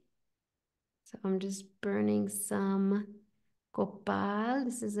replay. So I'm just burning some copal.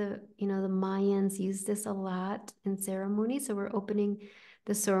 This is the Mayans use this a lot in ceremony. So we're opening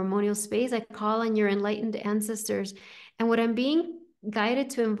the ceremonial space. I call on your enlightened ancestors. And what I'm being guided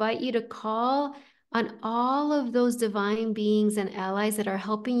to invite you to call on all of those divine beings and allies that are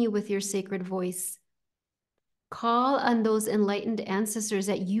helping you with your sacred voice. Call on those enlightened ancestors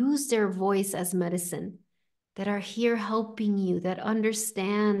that use their voice as medicine, that are here helping you, that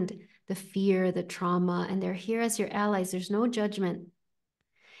understand the fear, the trauma, and they're here as your allies. There's no judgment.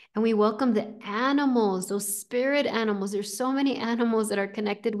 And we welcome the animals, those spirit animals. There's so many animals that are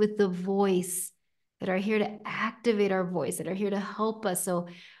connected with the voice, that are here to activate our voice, that are here to help us. So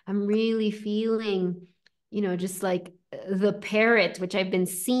I'm really feeling, just like the parrot, which I've been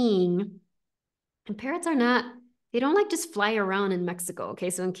seeing. And parrots they don't like just fly around in Mexico.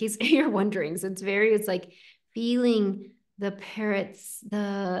 Okay. So in case you're wondering, so it's like feeling the parrots,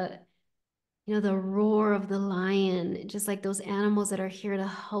 the roar of the lion, just like those animals that are here to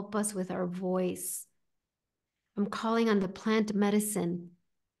help us with our voice. I'm calling on the plant medicine,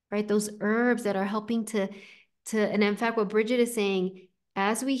 right? Those herbs that are helping and in fact, what Brigid is saying,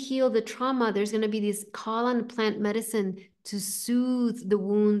 as we heal the trauma, there's going to be this call on plant medicine to soothe the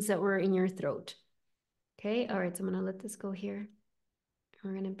wounds that were in your throat. Okay, all right, so I'm gonna let this go here.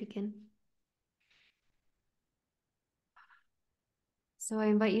 We're gonna begin. So I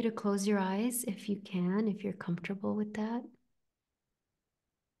invite you to close your eyes if you can, if you're comfortable with that.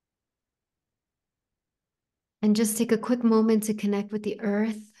 And just take a quick moment to connect with the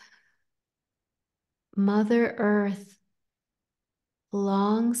earth. Mother Earth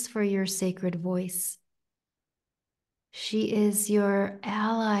longs for your sacred voice. She is your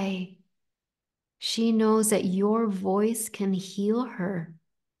ally. She knows that your voice can heal her.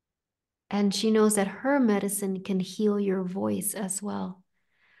 And she knows that her medicine can heal your voice as well.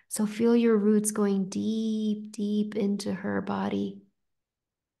 So feel your roots going deep, deep into her body.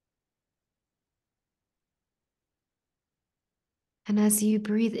 And as you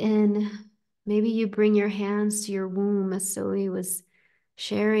breathe in, maybe you bring your hands to your womb, as Zoe was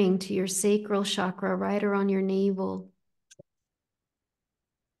sharing, to your sacral chakra right around your navel.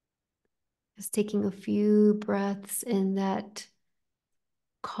 Just taking a few breaths in that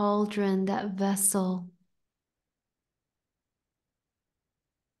cauldron, that vessel.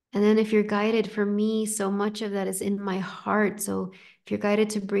 And then if you're guided, for me, so much of that is in my heart. So if you're guided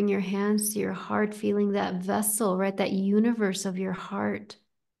to bring your hands to your heart, feeling that vessel, right? That universe of your heart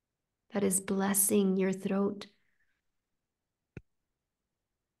that is blessing your throat.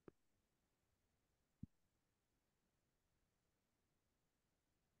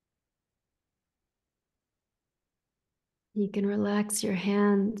 You can relax your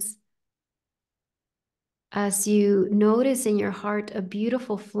hands as you notice in your heart a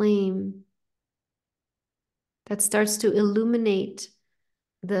beautiful flame that starts to illuminate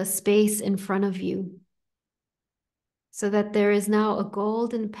the space in front of you, so that there is now a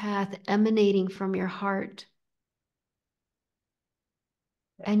golden path emanating from your heart.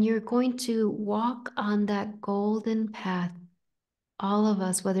 And you're going to walk on that golden path. All of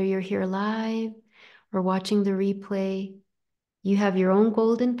us, whether you're here live or watching the replay, you have your own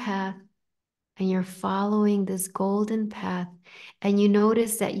golden path and you're following this golden path. And you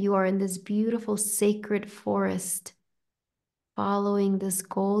notice that you are in this beautiful sacred forest, following this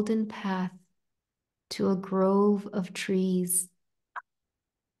golden path to a grove of trees.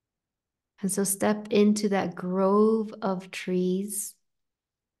 And so step into that grove of trees.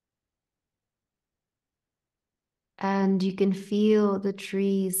 And you can feel the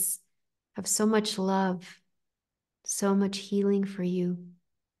trees have so much love, so much healing for you.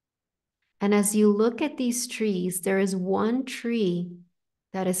 And as you look at these trees, there is one tree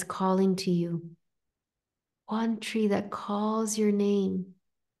that is calling to you, one tree that calls your name.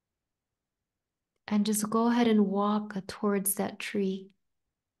 And just go ahead and walk towards that tree.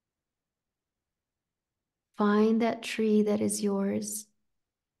 Find that tree that is yours.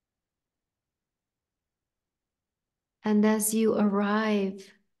 And as you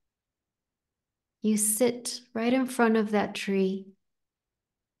arrive, you sit right in front of that tree.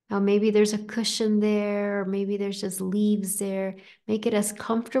 Now, maybe there's a cushion there, or maybe there's just leaves there. Make it as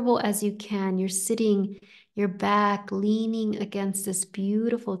comfortable as you can. You're sitting, your back leaning against this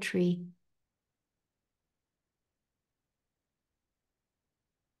beautiful tree.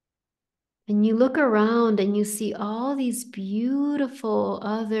 And you look around and you see all these beautiful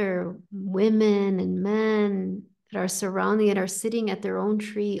other women and men that are surrounding it, are sitting at their own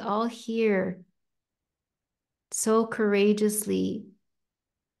tree, all here, so courageously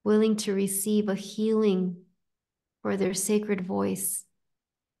willing to receive a healing for their sacred voice.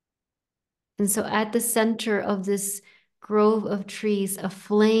 And so at the center of this grove of trees, a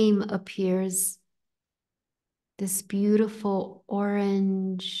flame appears, this beautiful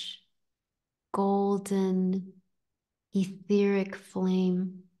orange, golden, etheric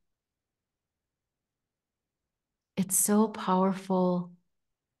flame. It's so powerful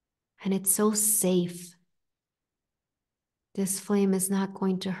and it's so safe. This flame is not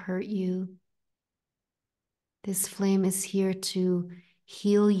going to hurt you. This flame is here to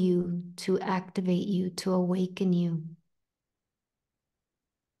heal you, to activate you, to awaken you.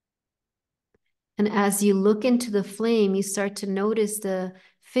 And as you look into the flame, you start to notice the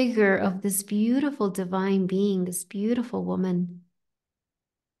figure of this beautiful divine being, this beautiful woman.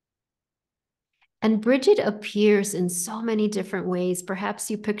 And Brigid appears in so many different ways. Perhaps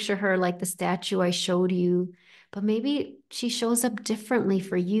you picture her like the statue I showed you, but maybe she shows up differently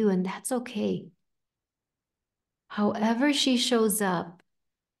for you, and that's okay. However she shows up,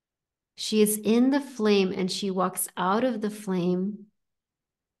 she is in the flame and she walks out of the flame.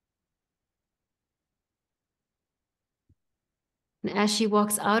 And as she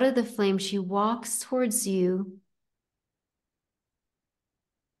walks out of the flame, she walks towards you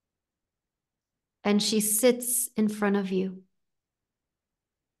and she sits in front of you.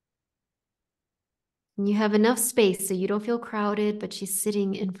 And you have enough space so you don't feel crowded, but she's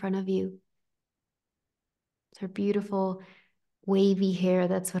sitting in front of you. It's her beautiful wavy hair.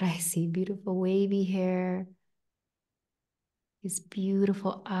 That's what I see. Beautiful wavy hair. These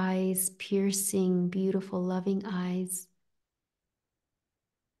beautiful eyes, piercing, beautiful, loving eyes.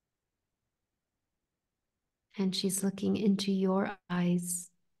 And she's looking into your eyes.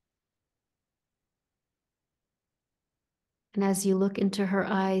 And as you look into her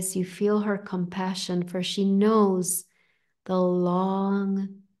eyes, you feel her compassion, for she knows the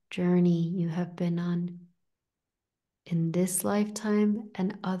long journey you have been on in this lifetime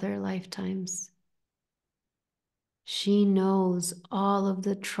and other lifetimes. She knows all of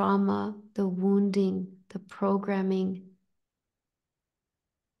the trauma, the wounding, the programming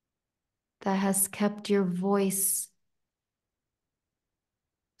that has kept your voice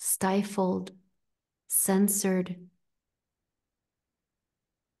stifled, censored.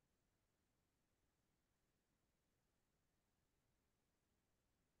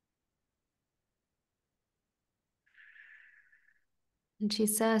 And she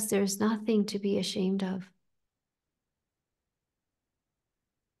says, there's nothing to be ashamed of.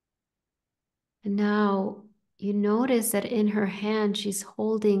 And now you notice that in her hand, she's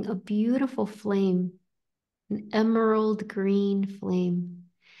holding a beautiful flame, an emerald green flame.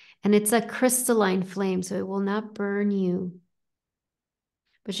 And it's a crystalline flame, so it will not burn you.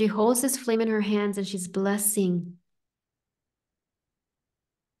 But she holds this flame in her hands and she's blessing.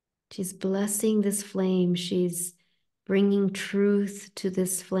 She's blessing this flame. She's bringing truth to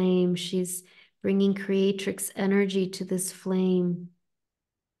this flame. She's bringing creatrix energy to this flame.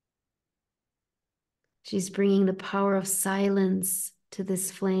 She's bringing the power of silence to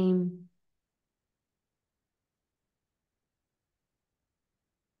this flame.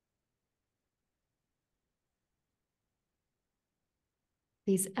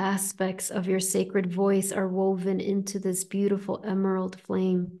 These aspects of your sacred voice are woven into this beautiful emerald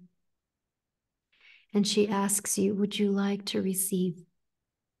flame. And she asks you, would you like to receive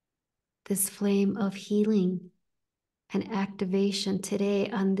this flame of healing and activation today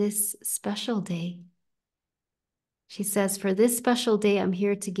on this special day? She says, for this special day, I'm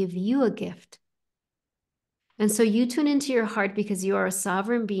here to give you a gift. And so you tune into your heart because you are a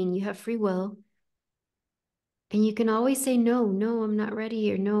sovereign being. You have free will. And you can always say, no, no, I'm not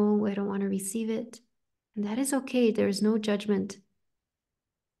ready, or no, I don't want to receive it. And that is okay. There's no judgment.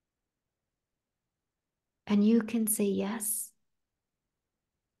 And you can say yes.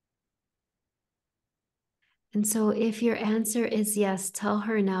 And so if your answer is yes, tell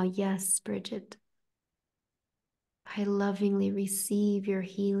her now, yes, Brigid. I lovingly receive your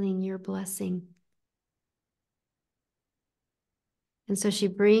healing, your blessing. And so she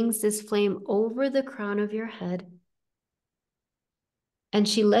brings this flame over the crown of your head. And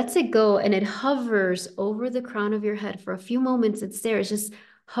she lets it go and it hovers over the crown of your head for a few moments. It's there. It's just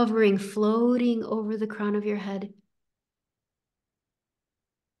hovering, floating over the crown of your head.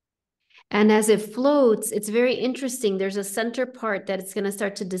 And as it floats, it's very interesting. There's a center part that it's going to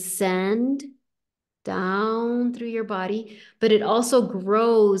start to descend down through your body, but it also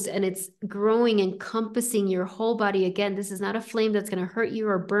grows and it's growing, encompassing your whole body. Again, this is not a flame that's going to hurt you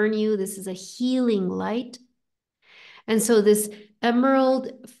or burn you. This is a healing light. And so this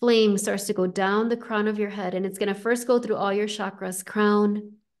emerald flame starts to go down the crown of your head, and it's going to first go through all your chakras: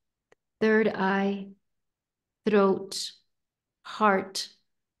 crown, third eye, throat, heart,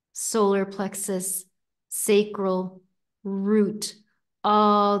 solar plexus, sacral, root,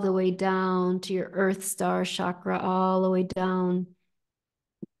 all the way down to your earth star chakra, all the way down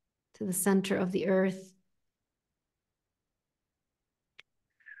to the center of the earth.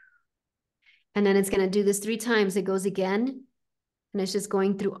 And then it's going to do this 3 times. It goes again. And it's just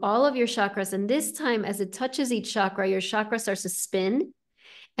going through all of your chakras. And this time, as it touches each chakra, your chakra starts to spin.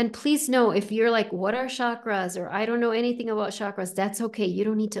 And please know, if you're like, what are chakras? Or I don't know anything about chakras, that's okay. You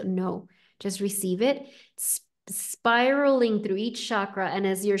don't need to know. Just receive it. Spiraling through each chakra. And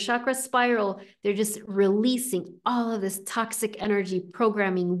as your chakras spiral, they're just releasing all of this toxic energy,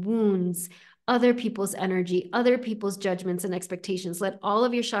 programming, wounds, other people's energy, other people's judgments and expectations. Let all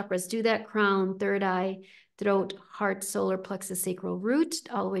of your chakras do that: crown, third eye, throat, heart, solar plexus, sacral, root,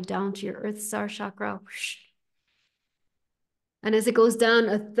 all the way down to your earth star chakra. And as it goes down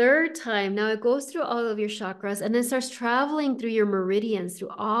a 3rd time, now it goes through all of your chakras and then starts traveling through your meridians,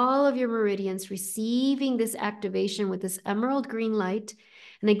 through all of your meridians, receiving this activation with this emerald green light.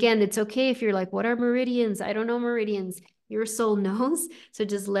 And again, it's okay if you're like, what are meridians? I don't know meridians. Your soul knows. So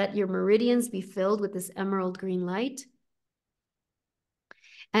just let your meridians be filled with this emerald green light.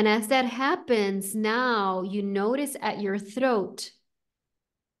 And as that happens, now you notice at your throat,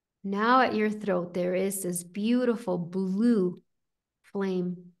 Now at your throat, there is this beautiful blue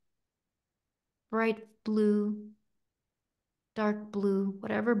flame, bright blue, dark blue,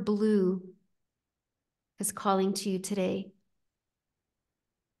 whatever blue is calling to you today.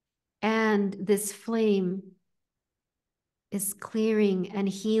 And this flame is clearing and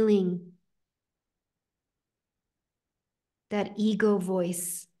healing that ego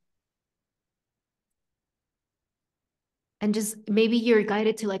voice. And just maybe you're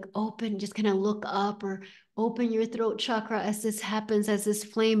guided to like open, just kind of look up or open your throat chakra as this happens, as this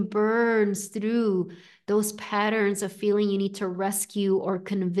flame burns through those patterns of feeling you need to rescue or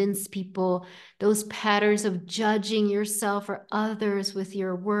convince people, those patterns of judging yourself or others with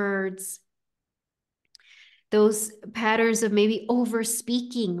your words, those patterns of maybe over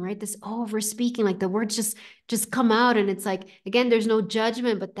speaking, right? This over speaking, like the words just come out, and it's like, again, there's no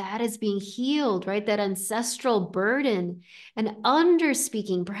judgment, but that is being healed, right? That ancestral burden. And under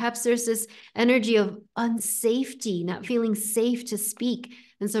speaking, perhaps there's this energy of unsafety, not feeling safe to speak.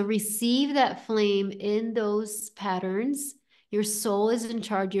 And so receive that flame in those patterns. Your soul is in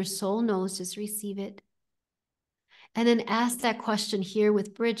charge. Your soul knows, just receive it. And then ask that question here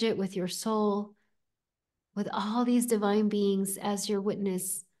with Brigid, with your soul, with all these divine beings as your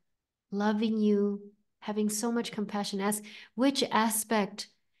witness, loving you, having so much compassion. Ask which aspect,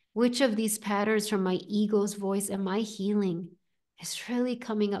 which of these patterns from my ego's voice am I healing? Is really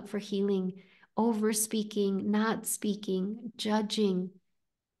coming up for healing, over speaking, not speaking, judging,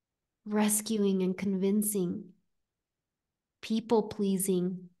 rescuing and convincing, people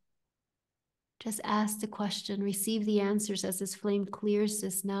pleasing. Just ask the question, receive the answers as this flame clears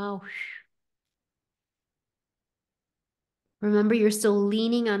this now. Remember, you're still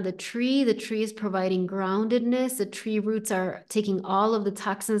leaning on the tree. The tree is providing groundedness. The tree roots are taking all of the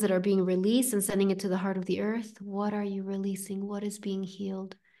toxins that are being released and sending it to the heart of the earth. What are you releasing? What is being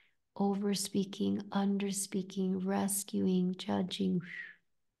healed? Over speaking, under speaking, rescuing, judging.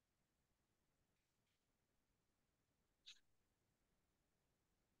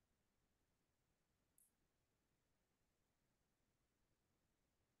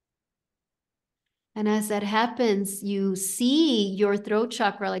 And as that happens, you see your throat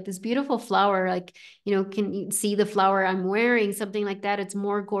chakra like this beautiful flower, like, can you see the flower I'm wearing? Something like that. It's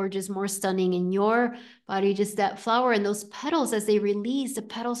more gorgeous, more stunning in your body, just that flower. And those petals, as they release, the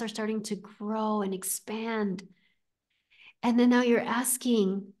petals are starting to grow and expand. And then now you're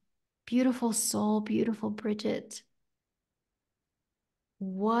asking, beautiful soul, beautiful Brigid,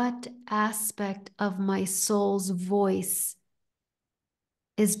 what aspect of my soul's voice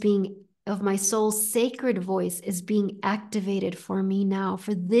of my soul's sacred voice is being activated for me now,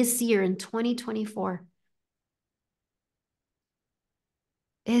 for this year in 2024?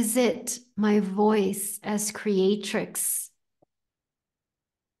 Is it my voice as creatrix?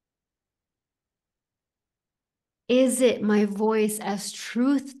 Is it my voice as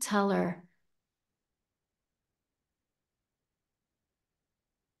truth teller?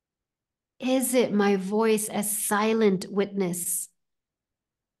 Is it my voice as silent witness?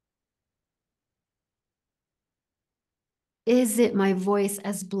 Is it my voice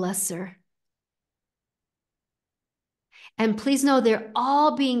as blesser? And please know they're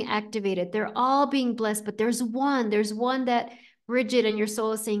all being activated. They're all being blessed, but there's one that Brigid and your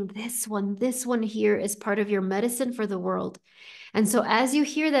soul is saying, this one here is part of your medicine for the world. And so as you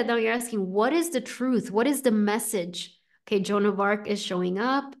hear that, now you're asking, what is the truth? What is the message? Okay, Joan of Arc is showing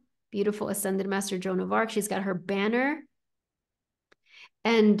up. Beautiful Ascended Master Joan of Arc. She's got her banner.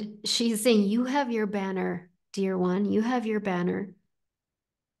 And she's saying, you have your banner, dear one. You have your banner.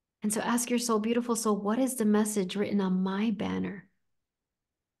 And so ask your soul, beautiful soul, what is the message written on my banner?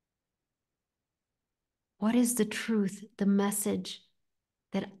 What is the truth, the message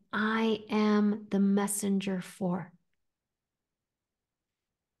that I am the messenger for?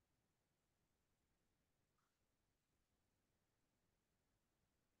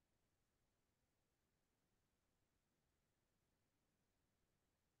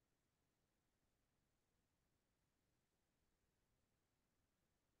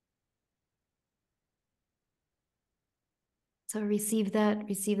 So receive that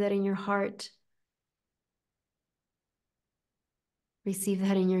in your heart. Receive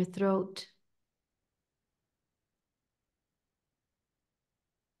that in your throat.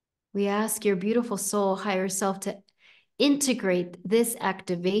 We ask your beautiful soul, higher self, to integrate this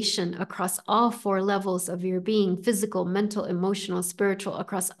activation across all 4 levels of your being: physical, mental, emotional, spiritual,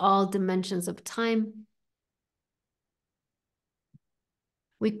 across all dimensions of time.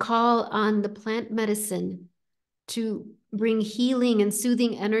 We call on the plant medicine to bring healing and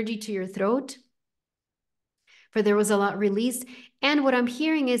soothing energy to your throat. for there was a lot released. And what I'm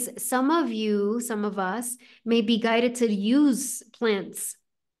hearing is some of you, some of us may be guided to use plants,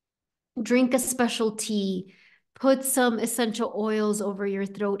 drink a special tea, put some essential oils over your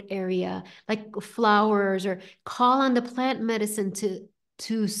throat area, like flowers, or call on the plant medicine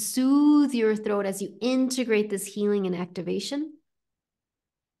to soothe your throat as you integrate this healing and activation.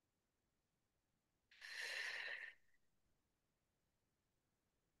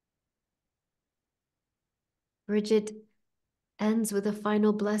 Brigid ends with a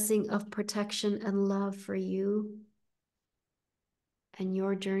final blessing of protection and love for you and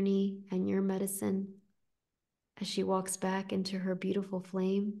your journey and your medicine as she walks back into her beautiful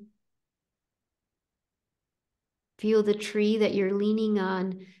flame. Feel the tree that you're leaning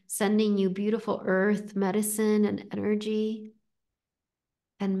on, sending you beautiful earth, medicine, and energy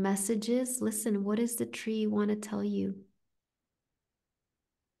and messages. Listen, what does the tree want to tell you?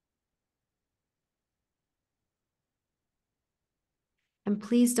 And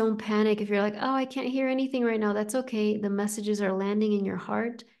please don't panic if you're like, oh, I can't hear anything right now. That's okay. The messages are landing in your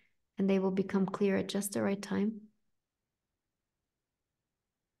heart and they will become clear at just the right time.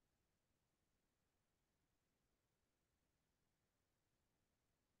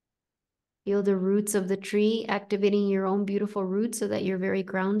 Feel the roots of the tree, activating your own beautiful roots so that you're very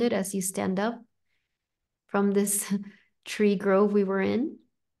grounded as you stand up from this tree grove we were in.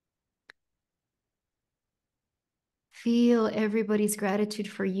 Feel everybody's gratitude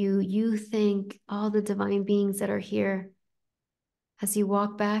for you. You thank all the divine beings that are here as you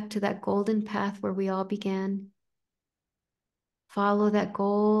walk back to that golden path where we all began. Follow that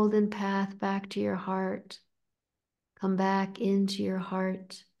golden path back to your heart. Come back into your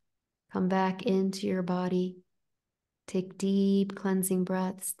heart. Come back into your body. Take deep cleansing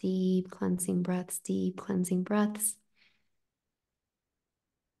breaths, deep cleansing breaths, deep cleansing breaths.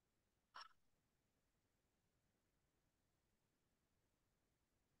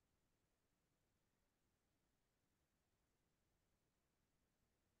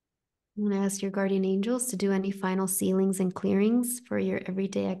 I'm going to ask your guardian angels to do any final sealings and clearings for your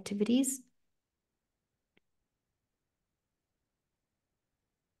everyday activities.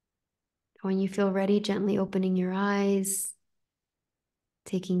 When you feel ready, gently opening your eyes,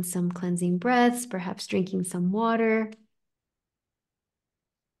 taking some cleansing breaths, perhaps drinking some water.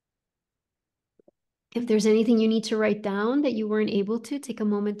 If there's anything you need to write down that you weren't able to, take a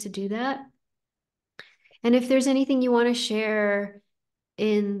moment to do that. And if there's anything you want to share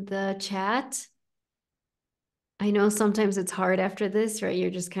in the chat, I know sometimes it's hard after this, right?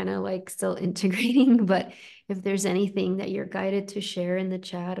 You're just kind of like still integrating, but if there's anything that you're guided to share in the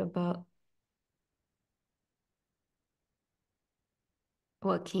chat about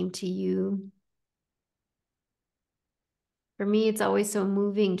what came to you. For me, it's always so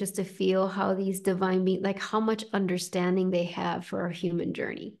moving just to feel how these divine beings, like how much understanding they have for our human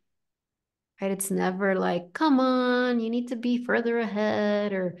journey, right? It's never like, come on, you need to be further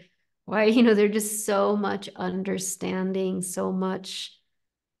ahead, or why, they're just so much understanding, so much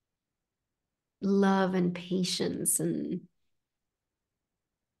love and patience. And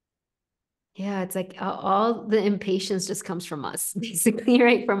yeah, it's like all the impatience just comes from us, basically,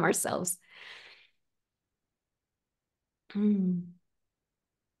 right? From ourselves. And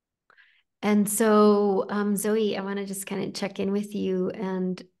so, Zoe, I want to just kind of check in with you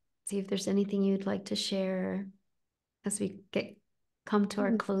and see if there's anything you'd like to share as we come to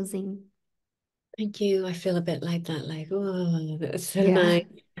our closing. Thank you. I feel a bit like that, like, oh, that's so Yeah. nice.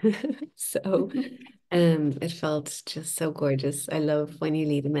 So, it felt just so gorgeous. I love when you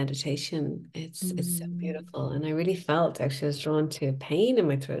lead a meditation. It's so Mm, beautiful. And I really felt actually I was drawn to pain in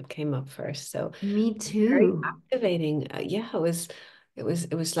my throat came up first. So me very too. activating. Yeah, it was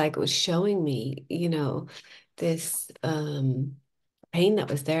like it was showing me, this pain that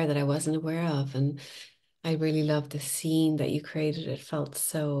was there that I wasn't aware of. And I really loved the scene that you created. It felt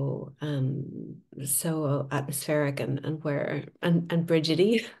so atmospheric and where and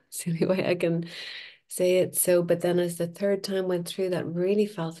Brigidy, it's the only way I can say it. So, but then as the third time went through, that really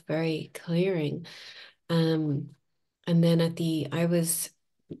felt very clearing. Um, and then I was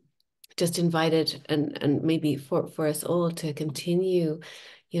just invited and maybe for us all to continue.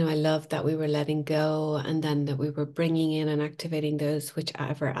 I love that we were letting go and then that we were bringing in and activating those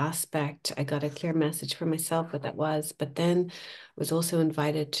whichever aspect. I got a clear message for myself what that was, but then was also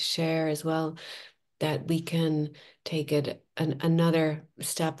invited to share as well that we can take it another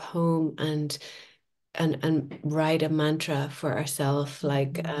step home and write a mantra for ourselves,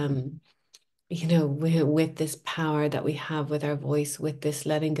 like with this power that we have with our voice, with this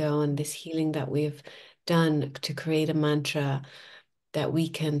letting go and this healing that we've done, to create a mantra that we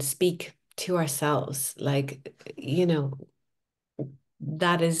can speak to ourselves. Like,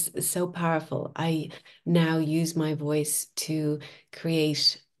 that is so powerful. I now use my voice to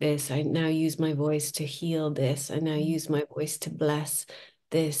create this. I now use my voice to heal this. I now use my voice to bless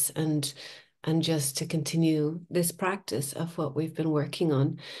this, and just to continue this practice of what we've been working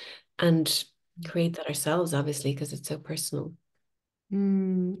on, and create that ourselves, obviously, because it's so personal.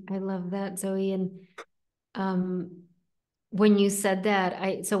 I love that, Zoe. And um, when you said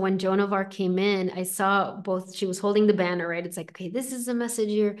that, so when Joan of Arc came in, I saw both, she was holding the banner, right? It's like, okay, this is a message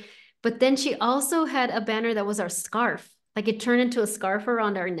here. But then she also had a banner that was our scarf. Like it turned into a scarf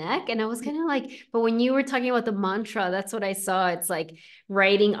around our neck. And I was kind of like, but when you were talking about the mantra, that's what I saw. It's like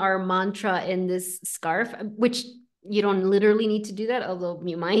writing our mantra in this scarf, which you don't literally need to do that, although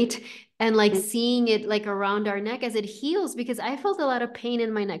you might. And like seeing it like around our neck as it heals, because I felt a lot of pain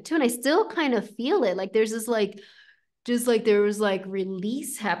in my neck too. And I still kind of feel it. Like there's this like, just like there was like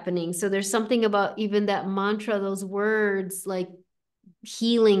release happening. So there's something about even that mantra, those words, like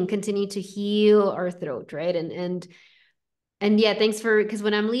healing, continue to heal our throat, right? And yeah, thanks for, because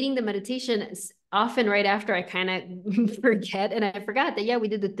when I'm leading the meditation, often right after I kind of forget, and I forgot that, yeah, we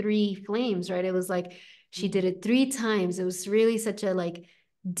did the 3 flames, right? It was like she did it 3 times. It was really such a like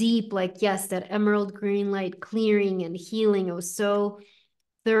deep, like, yes, that emerald green light clearing and healing. It was so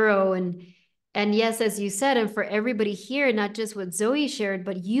thorough. And yes, as you said, and for everybody here, not just what Zoe shared,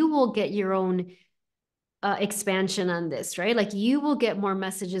 but you will get your own expansion on this, right? Like you will get more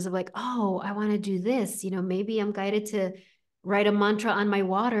messages of like, oh, I want to do this. Maybe I'm guided to write a mantra on my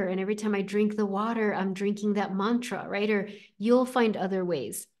water, and every time I drink the water, I'm drinking that mantra, right? Or you'll find other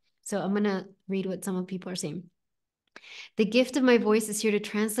ways. So I'm gonna read what some of people are saying. The gift of my voice is here to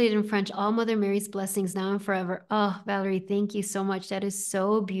translate in French all Mother Mary's blessings now and forever. Oh, Valerie, thank you so much. That is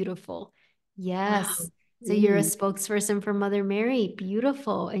so beautiful. Yes. Wow. So you're a spokesperson for Mother Mary.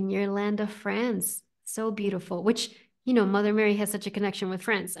 Beautiful. In your land of France. So beautiful. Which, Mother Mary has such a connection with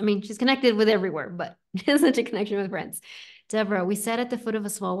France. I mean, she's connected with everywhere, but has such a connection with France. Deborah, we sat at the foot of a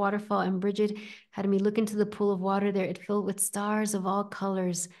small waterfall, and Brigid had me look into the pool of water there. It filled with stars of all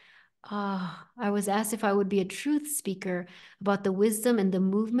colors. I was asked if I would be a truth speaker about the wisdom and the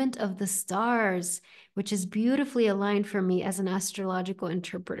movement of the stars, which is beautifully aligned for me as an astrological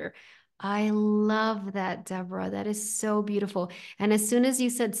interpreter. I love that, Deborah. That is so beautiful. And as soon as you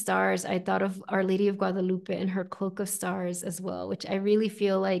said stars, I thought of Our Lady of Guadalupe and her cloak of stars as well, which I really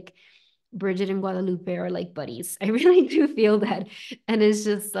feel like Brigid and Guadalupe are like buddies. I really do feel that. And it's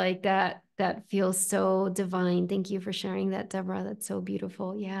just like that feels so divine. Thank you for sharing that, Deborah. That's so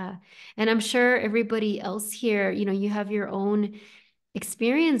beautiful. Yeah. And I'm sure everybody else here, you have your own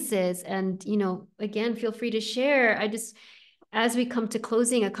experiences. And, again, feel free to share. As we come to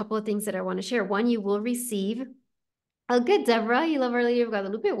closing, a couple of things that I want to share. One, you will receive. Oh, good, Deborah. You love Our Lady of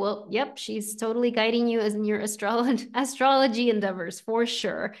Guadalupe. Well, yep, she's totally guiding you as in your astrology endeavors for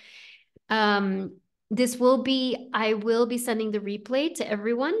sure. Um, I will be sending the replay to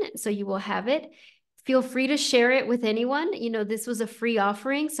everyone, so you will have it. Feel free to share it with anyone. This was a free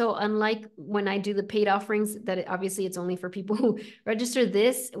offering. So unlike when I do the paid offerings, obviously it's only for people who register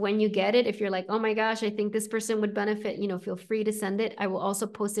this, when you get it, if you're like, oh my gosh, I think this person would benefit, feel free to send it. I will also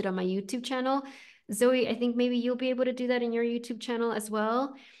post it on my YouTube channel. Zoe, I think maybe you'll be able to do that in your YouTube channel as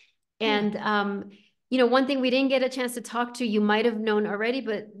well. And one thing we didn't get a chance to talk to, you might have known already,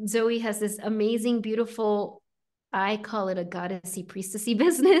 but Zoe has this amazing, beautiful, I call it a goddessy priestessy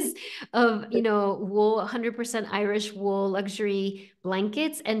business of, wool, 100% Irish wool luxury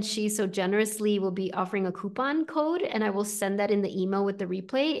blankets. And she so generously will be offering a coupon code, and I will send that in the email with the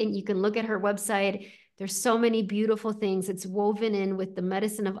replay. And you can look at her website. There's so many beautiful things. It's woven in with the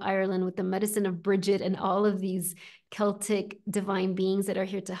medicine of Ireland, with the medicine of Brigid, and all of these Celtic divine beings that are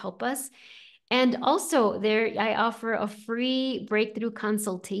here to help us. And also there, I offer a free breakthrough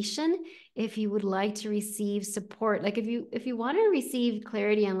consultation if you would like to receive support. Like if you want to receive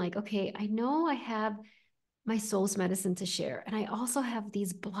clarity on like, okay, I know I have my soul's medicine to share, and I also have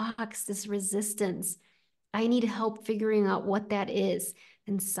these blocks, this resistance. I need help figuring out what that is,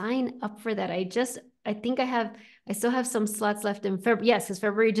 and sign up for that. I think I still have some slots left in February. Yes, because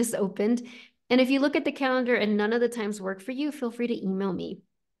February just opened. And if you look at the calendar and none of the times work for you, feel free to email me,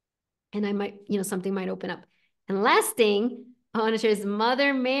 and I might, something might open up. And last thing I want to share is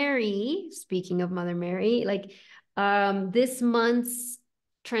Mother Mary. Speaking of Mother Mary, like this month's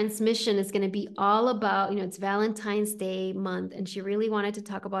transmission is going to be all about, it's Valentine's Day month, and she really wanted to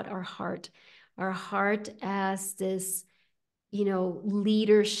talk about our heart as this,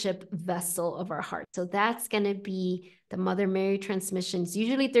 leadership vessel of our heart. So that's going to be the Mother Mary transmission. It's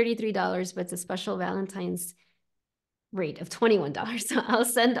usually $33, but it's a special Valentine's rate of $21. So I'll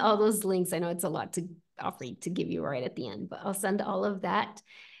send all those links. I know it's a lot to offer to give you right at the end, but I'll send all of that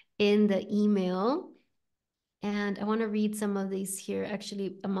in the email. And I want to read some of these here.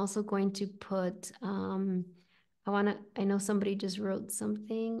 Actually, I'm also going to put, I know somebody just wrote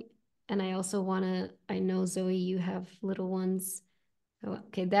something, and I also want to, I know Zoe, you have little ones. Oh,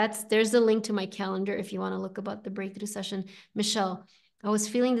 okay, there's the link to my calendar if you want to look about the breakthrough session. Michelle, I was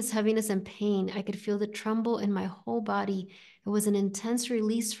feeling this heaviness and pain. I could feel the tremble in my whole body. It was an intense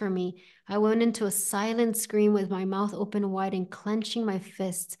release for me. I went into a silent scream with my mouth open wide and clenching my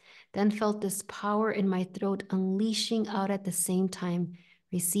fists, then felt this power in my throat unleashing out at the same time,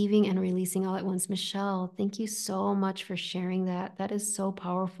 receiving and releasing all at once. Michelle, thank you so much for sharing that. That is so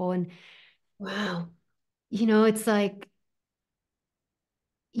powerful. And, Wow. it's like,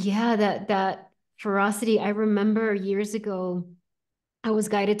 yeah, that ferocity. I remember years ago, I was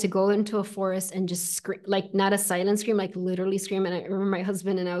guided to go into a forest and just scream, like not a silent scream, like literally scream. And I remember my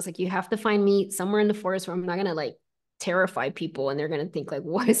husband and I was like, you have to find me somewhere in the forest where I'm not gonna like terrify people and they're gonna think like,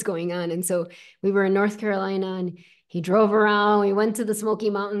 what is going on? And so we were in North Carolina and he drove around. We went to the Smoky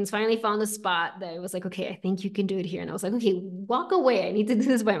Mountains, finally found a spot that was like, okay, I think you can do it here. And I was like, okay, walk away. I need to do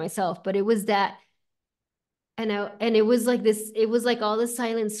this by myself. But it was that and it was like this, it was like all the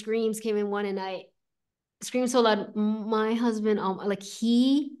silent screams came in one and I screamed so loud. My husband, like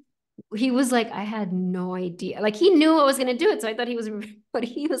he was like, I had no idea. Like he knew I was gonna do it. So I thought he was, but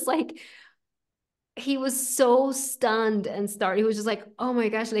he was like, he was so stunned and startled. He was just like, oh my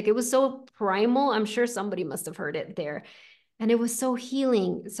gosh, like it was so primal. I'm sure somebody must have heard it there. And it was so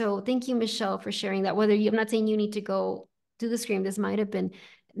healing. So thank you, Michelle, for sharing that. I'm not saying you need to go do the scream. This might have been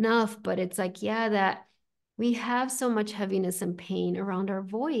enough, but it's like, yeah, that we have so much heaviness and pain around our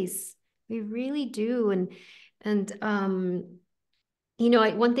voice. We really do. One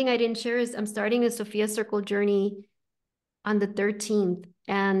thing I didn't share is I'm starting a Sophia Circle journey on the 13th.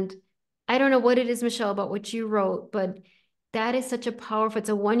 And I don't know what it is, Michelle, about what you wrote, but that is such a powerful, it's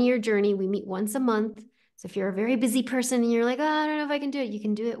a 1 year journey. We meet once a month. So if you're a very busy person and you're like, oh, I don't know if I can do it, you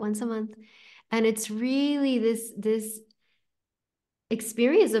can do it once a month. And it's really this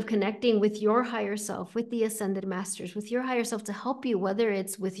experience of connecting with your higher self, with the ascended masters, with your higher self to help you, whether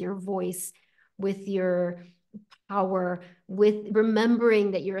it's with your voice, with your power, with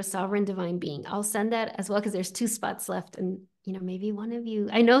remembering that you're a sovereign divine being. I'll send that as well because there's 2 spots left. And maybe one of you,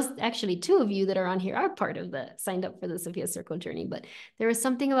 I know actually 2 of you that are on here are part of the signed up for the Sophia Circle journey, but there was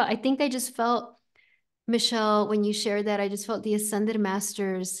something about, I think I just felt, Michelle, when you shared that, I just felt the ascended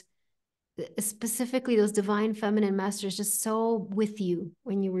masters, specifically those divine feminine masters, just so with you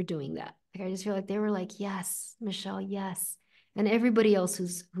when you were doing that. Like, I just feel like they were like, yes, Michelle, yes. And everybody else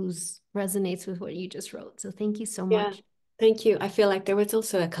who's resonates with what you just wrote. So thank you so Yeah. much. Thank you. I feel like there was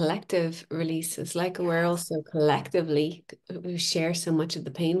also a collective release. It's like we're Yes. also collectively, we share so much of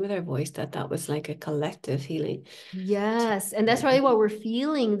the pain with our voice that was like a collective healing. Yes. And that's probably why we're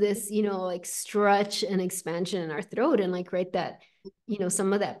feeling this, like stretch and expansion in our throat and like, right, that,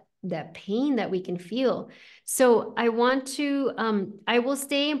 some of that pain that we can feel. So I will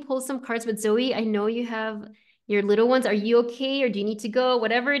stay and pull some cards, but Zoe, I know you have your little ones. Are you okay? Or do you need to go?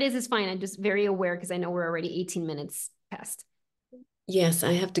 Whatever it is fine. I'm just very aware because I know we're already 18 minutes past. Yes,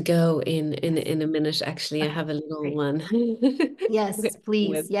 I have to go in Yes. in a minute. Actually, I Okay, have a little great. one. Yes, please.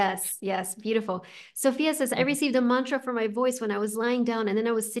 With Yes, yes. Beautiful. Sophia says, I received a mantra for my voice when I was lying down and then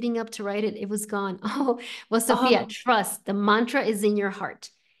I was sitting up to write it. It was gone. Oh, well, Sophia, oh trust the mantra is in your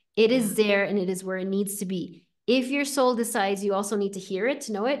heart. It yeah. is there and it is where it needs to be. If your soul decides you also need to hear it,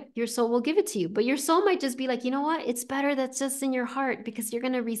 to know it, your soul will give it to you. But your soul might just be like, you know what? It's better that's just in your heart because you're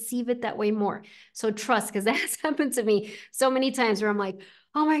going to receive it that way more. So trust, because that has happened to me so many times where I'm like,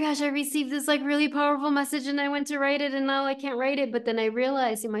 oh my gosh, I received this like really powerful message and I went to write it and now I can't write it. But then I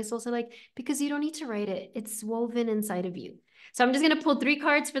realized in my soul said like, because you don't need to write it. It's woven inside of you. So I'm just going to pull 3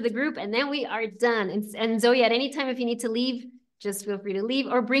 cards for the group and then we are done. And Zoe, at any time, if you need to leave, just feel free to leave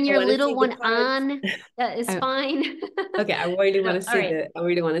or bring I your want to little see the one cards. on. That is fine. Okay, I really want So, to all see right. I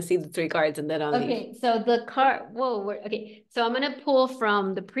really want to see the 3 cards and then I'll leave. Okay, so the card, okay. So I'm gonna pull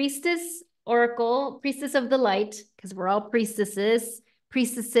from the Priestess Oracle, Priestess of the Light, because we're all priestesses,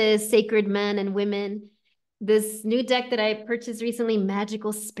 sacred men and women. This new deck that I purchased recently,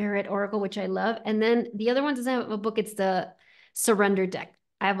 Magical Spirit Oracle, which I love. And then the other one doesn't have a book, it's the Surrender deck.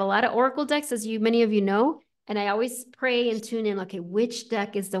 I have a lot of Oracle decks, as many of you know, and I always pray and tune in, okay, which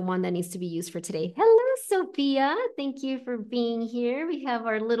deck is the one that needs to be used for today? Hello, Sophia. Thank you for being here. We have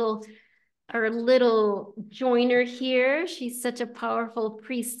our little joiner here. She's such a powerful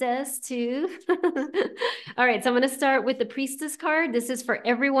priestess too. All right, so I'm going to start with the priestess card. This is for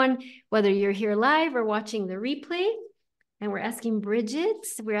everyone, whether you're here live or watching the replay. And we're asking Bridget,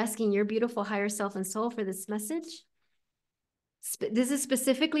 we're asking your beautiful higher self and soul for this message. This is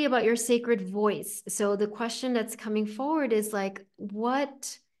specifically about your sacred voice. So the question that's coming forward is like,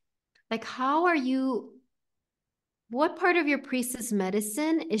 how are you, what part of your priestess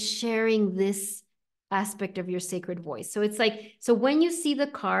medicine is sharing this aspect of your sacred voice? So it's like, so when you see the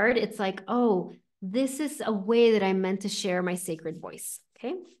card, it's like, oh, this is a way that I'm meant to share my sacred voice.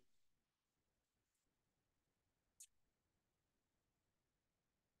 Okay.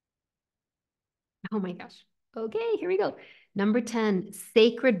 Oh my gosh. Okay, here we go. Number 10,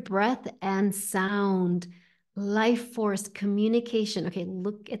 sacred breath and sound, life force, communication. Okay,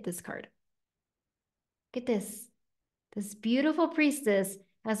 look at this card. Look at this. This beautiful priestess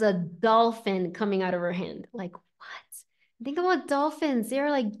has a dolphin coming out of her hand. Like, what? Think about dolphins. They're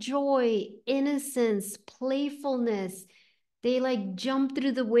like joy, innocence, playfulness. They like jump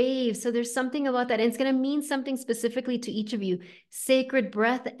through the waves. So there's something about that. And it's going to mean something specifically to each of you. Sacred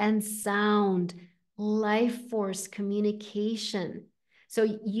breath and sound, life force, communication.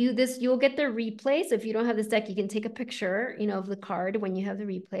 So you'll get the replay. So if you don't have this deck, you can take a picture, of the card when you have the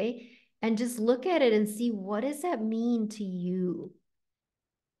replay and just look at it and see, what does that mean to you?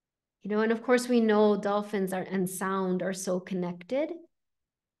 And of course we know dolphins and sound are so connected,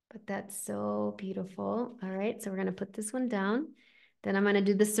 but that's so beautiful. All right, so we're gonna put this one down. Then I'm gonna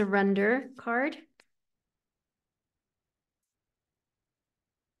do the surrender card.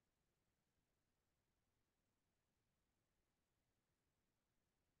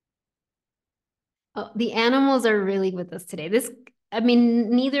 Oh, the animals are really with us today.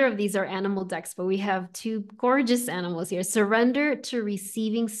 Neither of these are animal decks, but we have two gorgeous animals here. Surrender to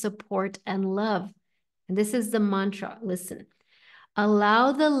receiving support and love. And this is the mantra. Listen.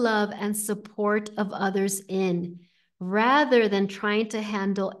 Allow the love and support of others in, rather than trying to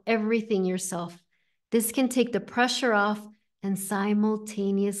handle everything yourself. This can take the pressure off and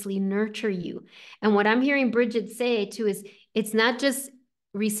simultaneously nurture you. And what I'm hearing Brigid say too is it's not just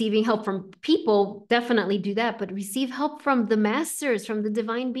receiving help from people, definitely do that, but receive help from the masters, from the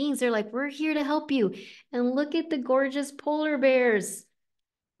divine beings. They're like, we're here to help you. And look at the gorgeous polar bears.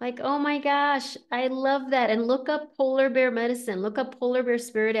 Like, oh my gosh, I love that. And look up polar bear medicine. Look up polar bear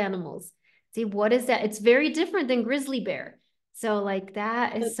spirit animals. See, what is that? It's very different than grizzly bear. So like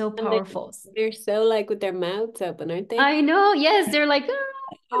that is so And they, powerful. they're so like with their mouths open, aren't they? I know. Yes, they're like, they're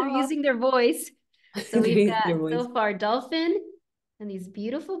Ah, using their voice. So they're we've using their got voice. so far dolphin and these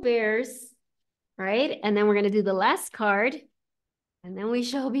beautiful bears, right? And then we're going to do the last card and then we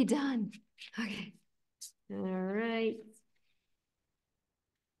shall be done. Okay. All right.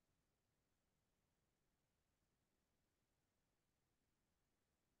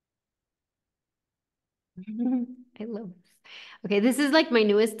 I love this. Okay, this is like my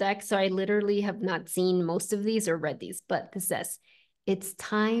newest deck, so I literally have not seen most of these or read these, but this says, it's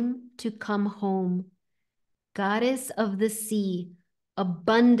time to come home. Goddess of the sea,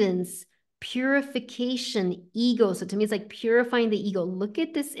 abundance, purification, ego. So to me, it's like purifying the ego. Look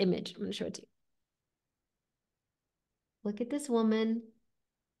at this image. I'm going to show it to you. Look at this woman.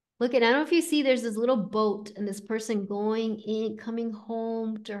 Look at, I don't know if you see, there's this little boat and this person going in, coming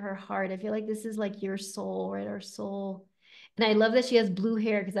home to her heart. I feel like this is like your soul, right? Our soul. And I love that she has blue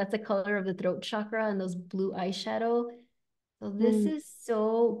hair because that's the color of the throat chakra and those blue eyeshadow. So this Mm, is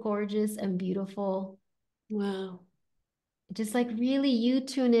so gorgeous and beautiful. wow. Just like really you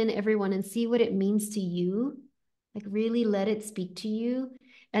tune in, everyone, and see what it means to you. Like really let it speak to you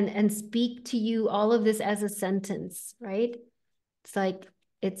and speak to you all of this as a sentence, right? It's like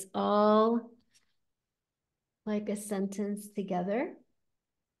it's all like a sentence together,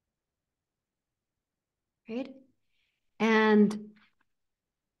 right? And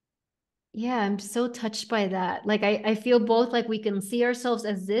yeah, I'm so touched by that. Like I feel both like we can see ourselves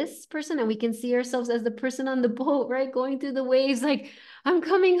as this person and we can see ourselves as the person on the boat, right? Going through the waves, like, I'm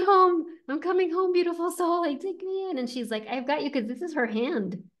coming home. I'm coming home, beautiful soul. Like, take me in. And she's like, I've got you, because this is her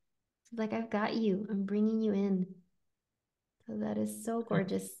hand. She's like, I've got you. I'm bringing you in. So that is so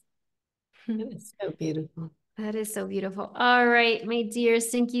gorgeous. It's so beautiful. That is so beautiful. All right, my dears,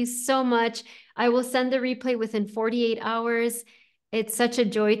 thank you so much. I will send the replay within 48 hours. It's such a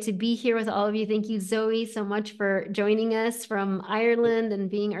joy to be here with all of you. Thank you, Zoe, so much for joining us from Ireland and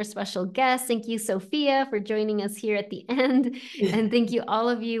being our special guest. Thank you, Sophia, for joining us here at the end. And thank you, all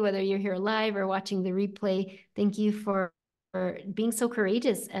of you, whether you're here live or watching the replay. Thank you for being so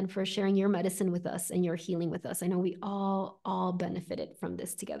courageous and for sharing your medicine with us and your healing with us. I know we all benefited from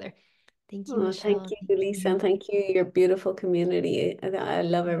this together. Thank you, Oh, thank Michelle. you, Thank Lisa, and you. thank you, your beautiful community. I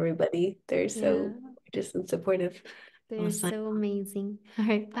love everybody. They're Yeah, so gorgeous and supportive. they're Awesome. so amazing. All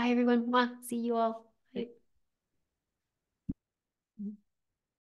right. Bye, everyone. Mwah. See you all. Bye.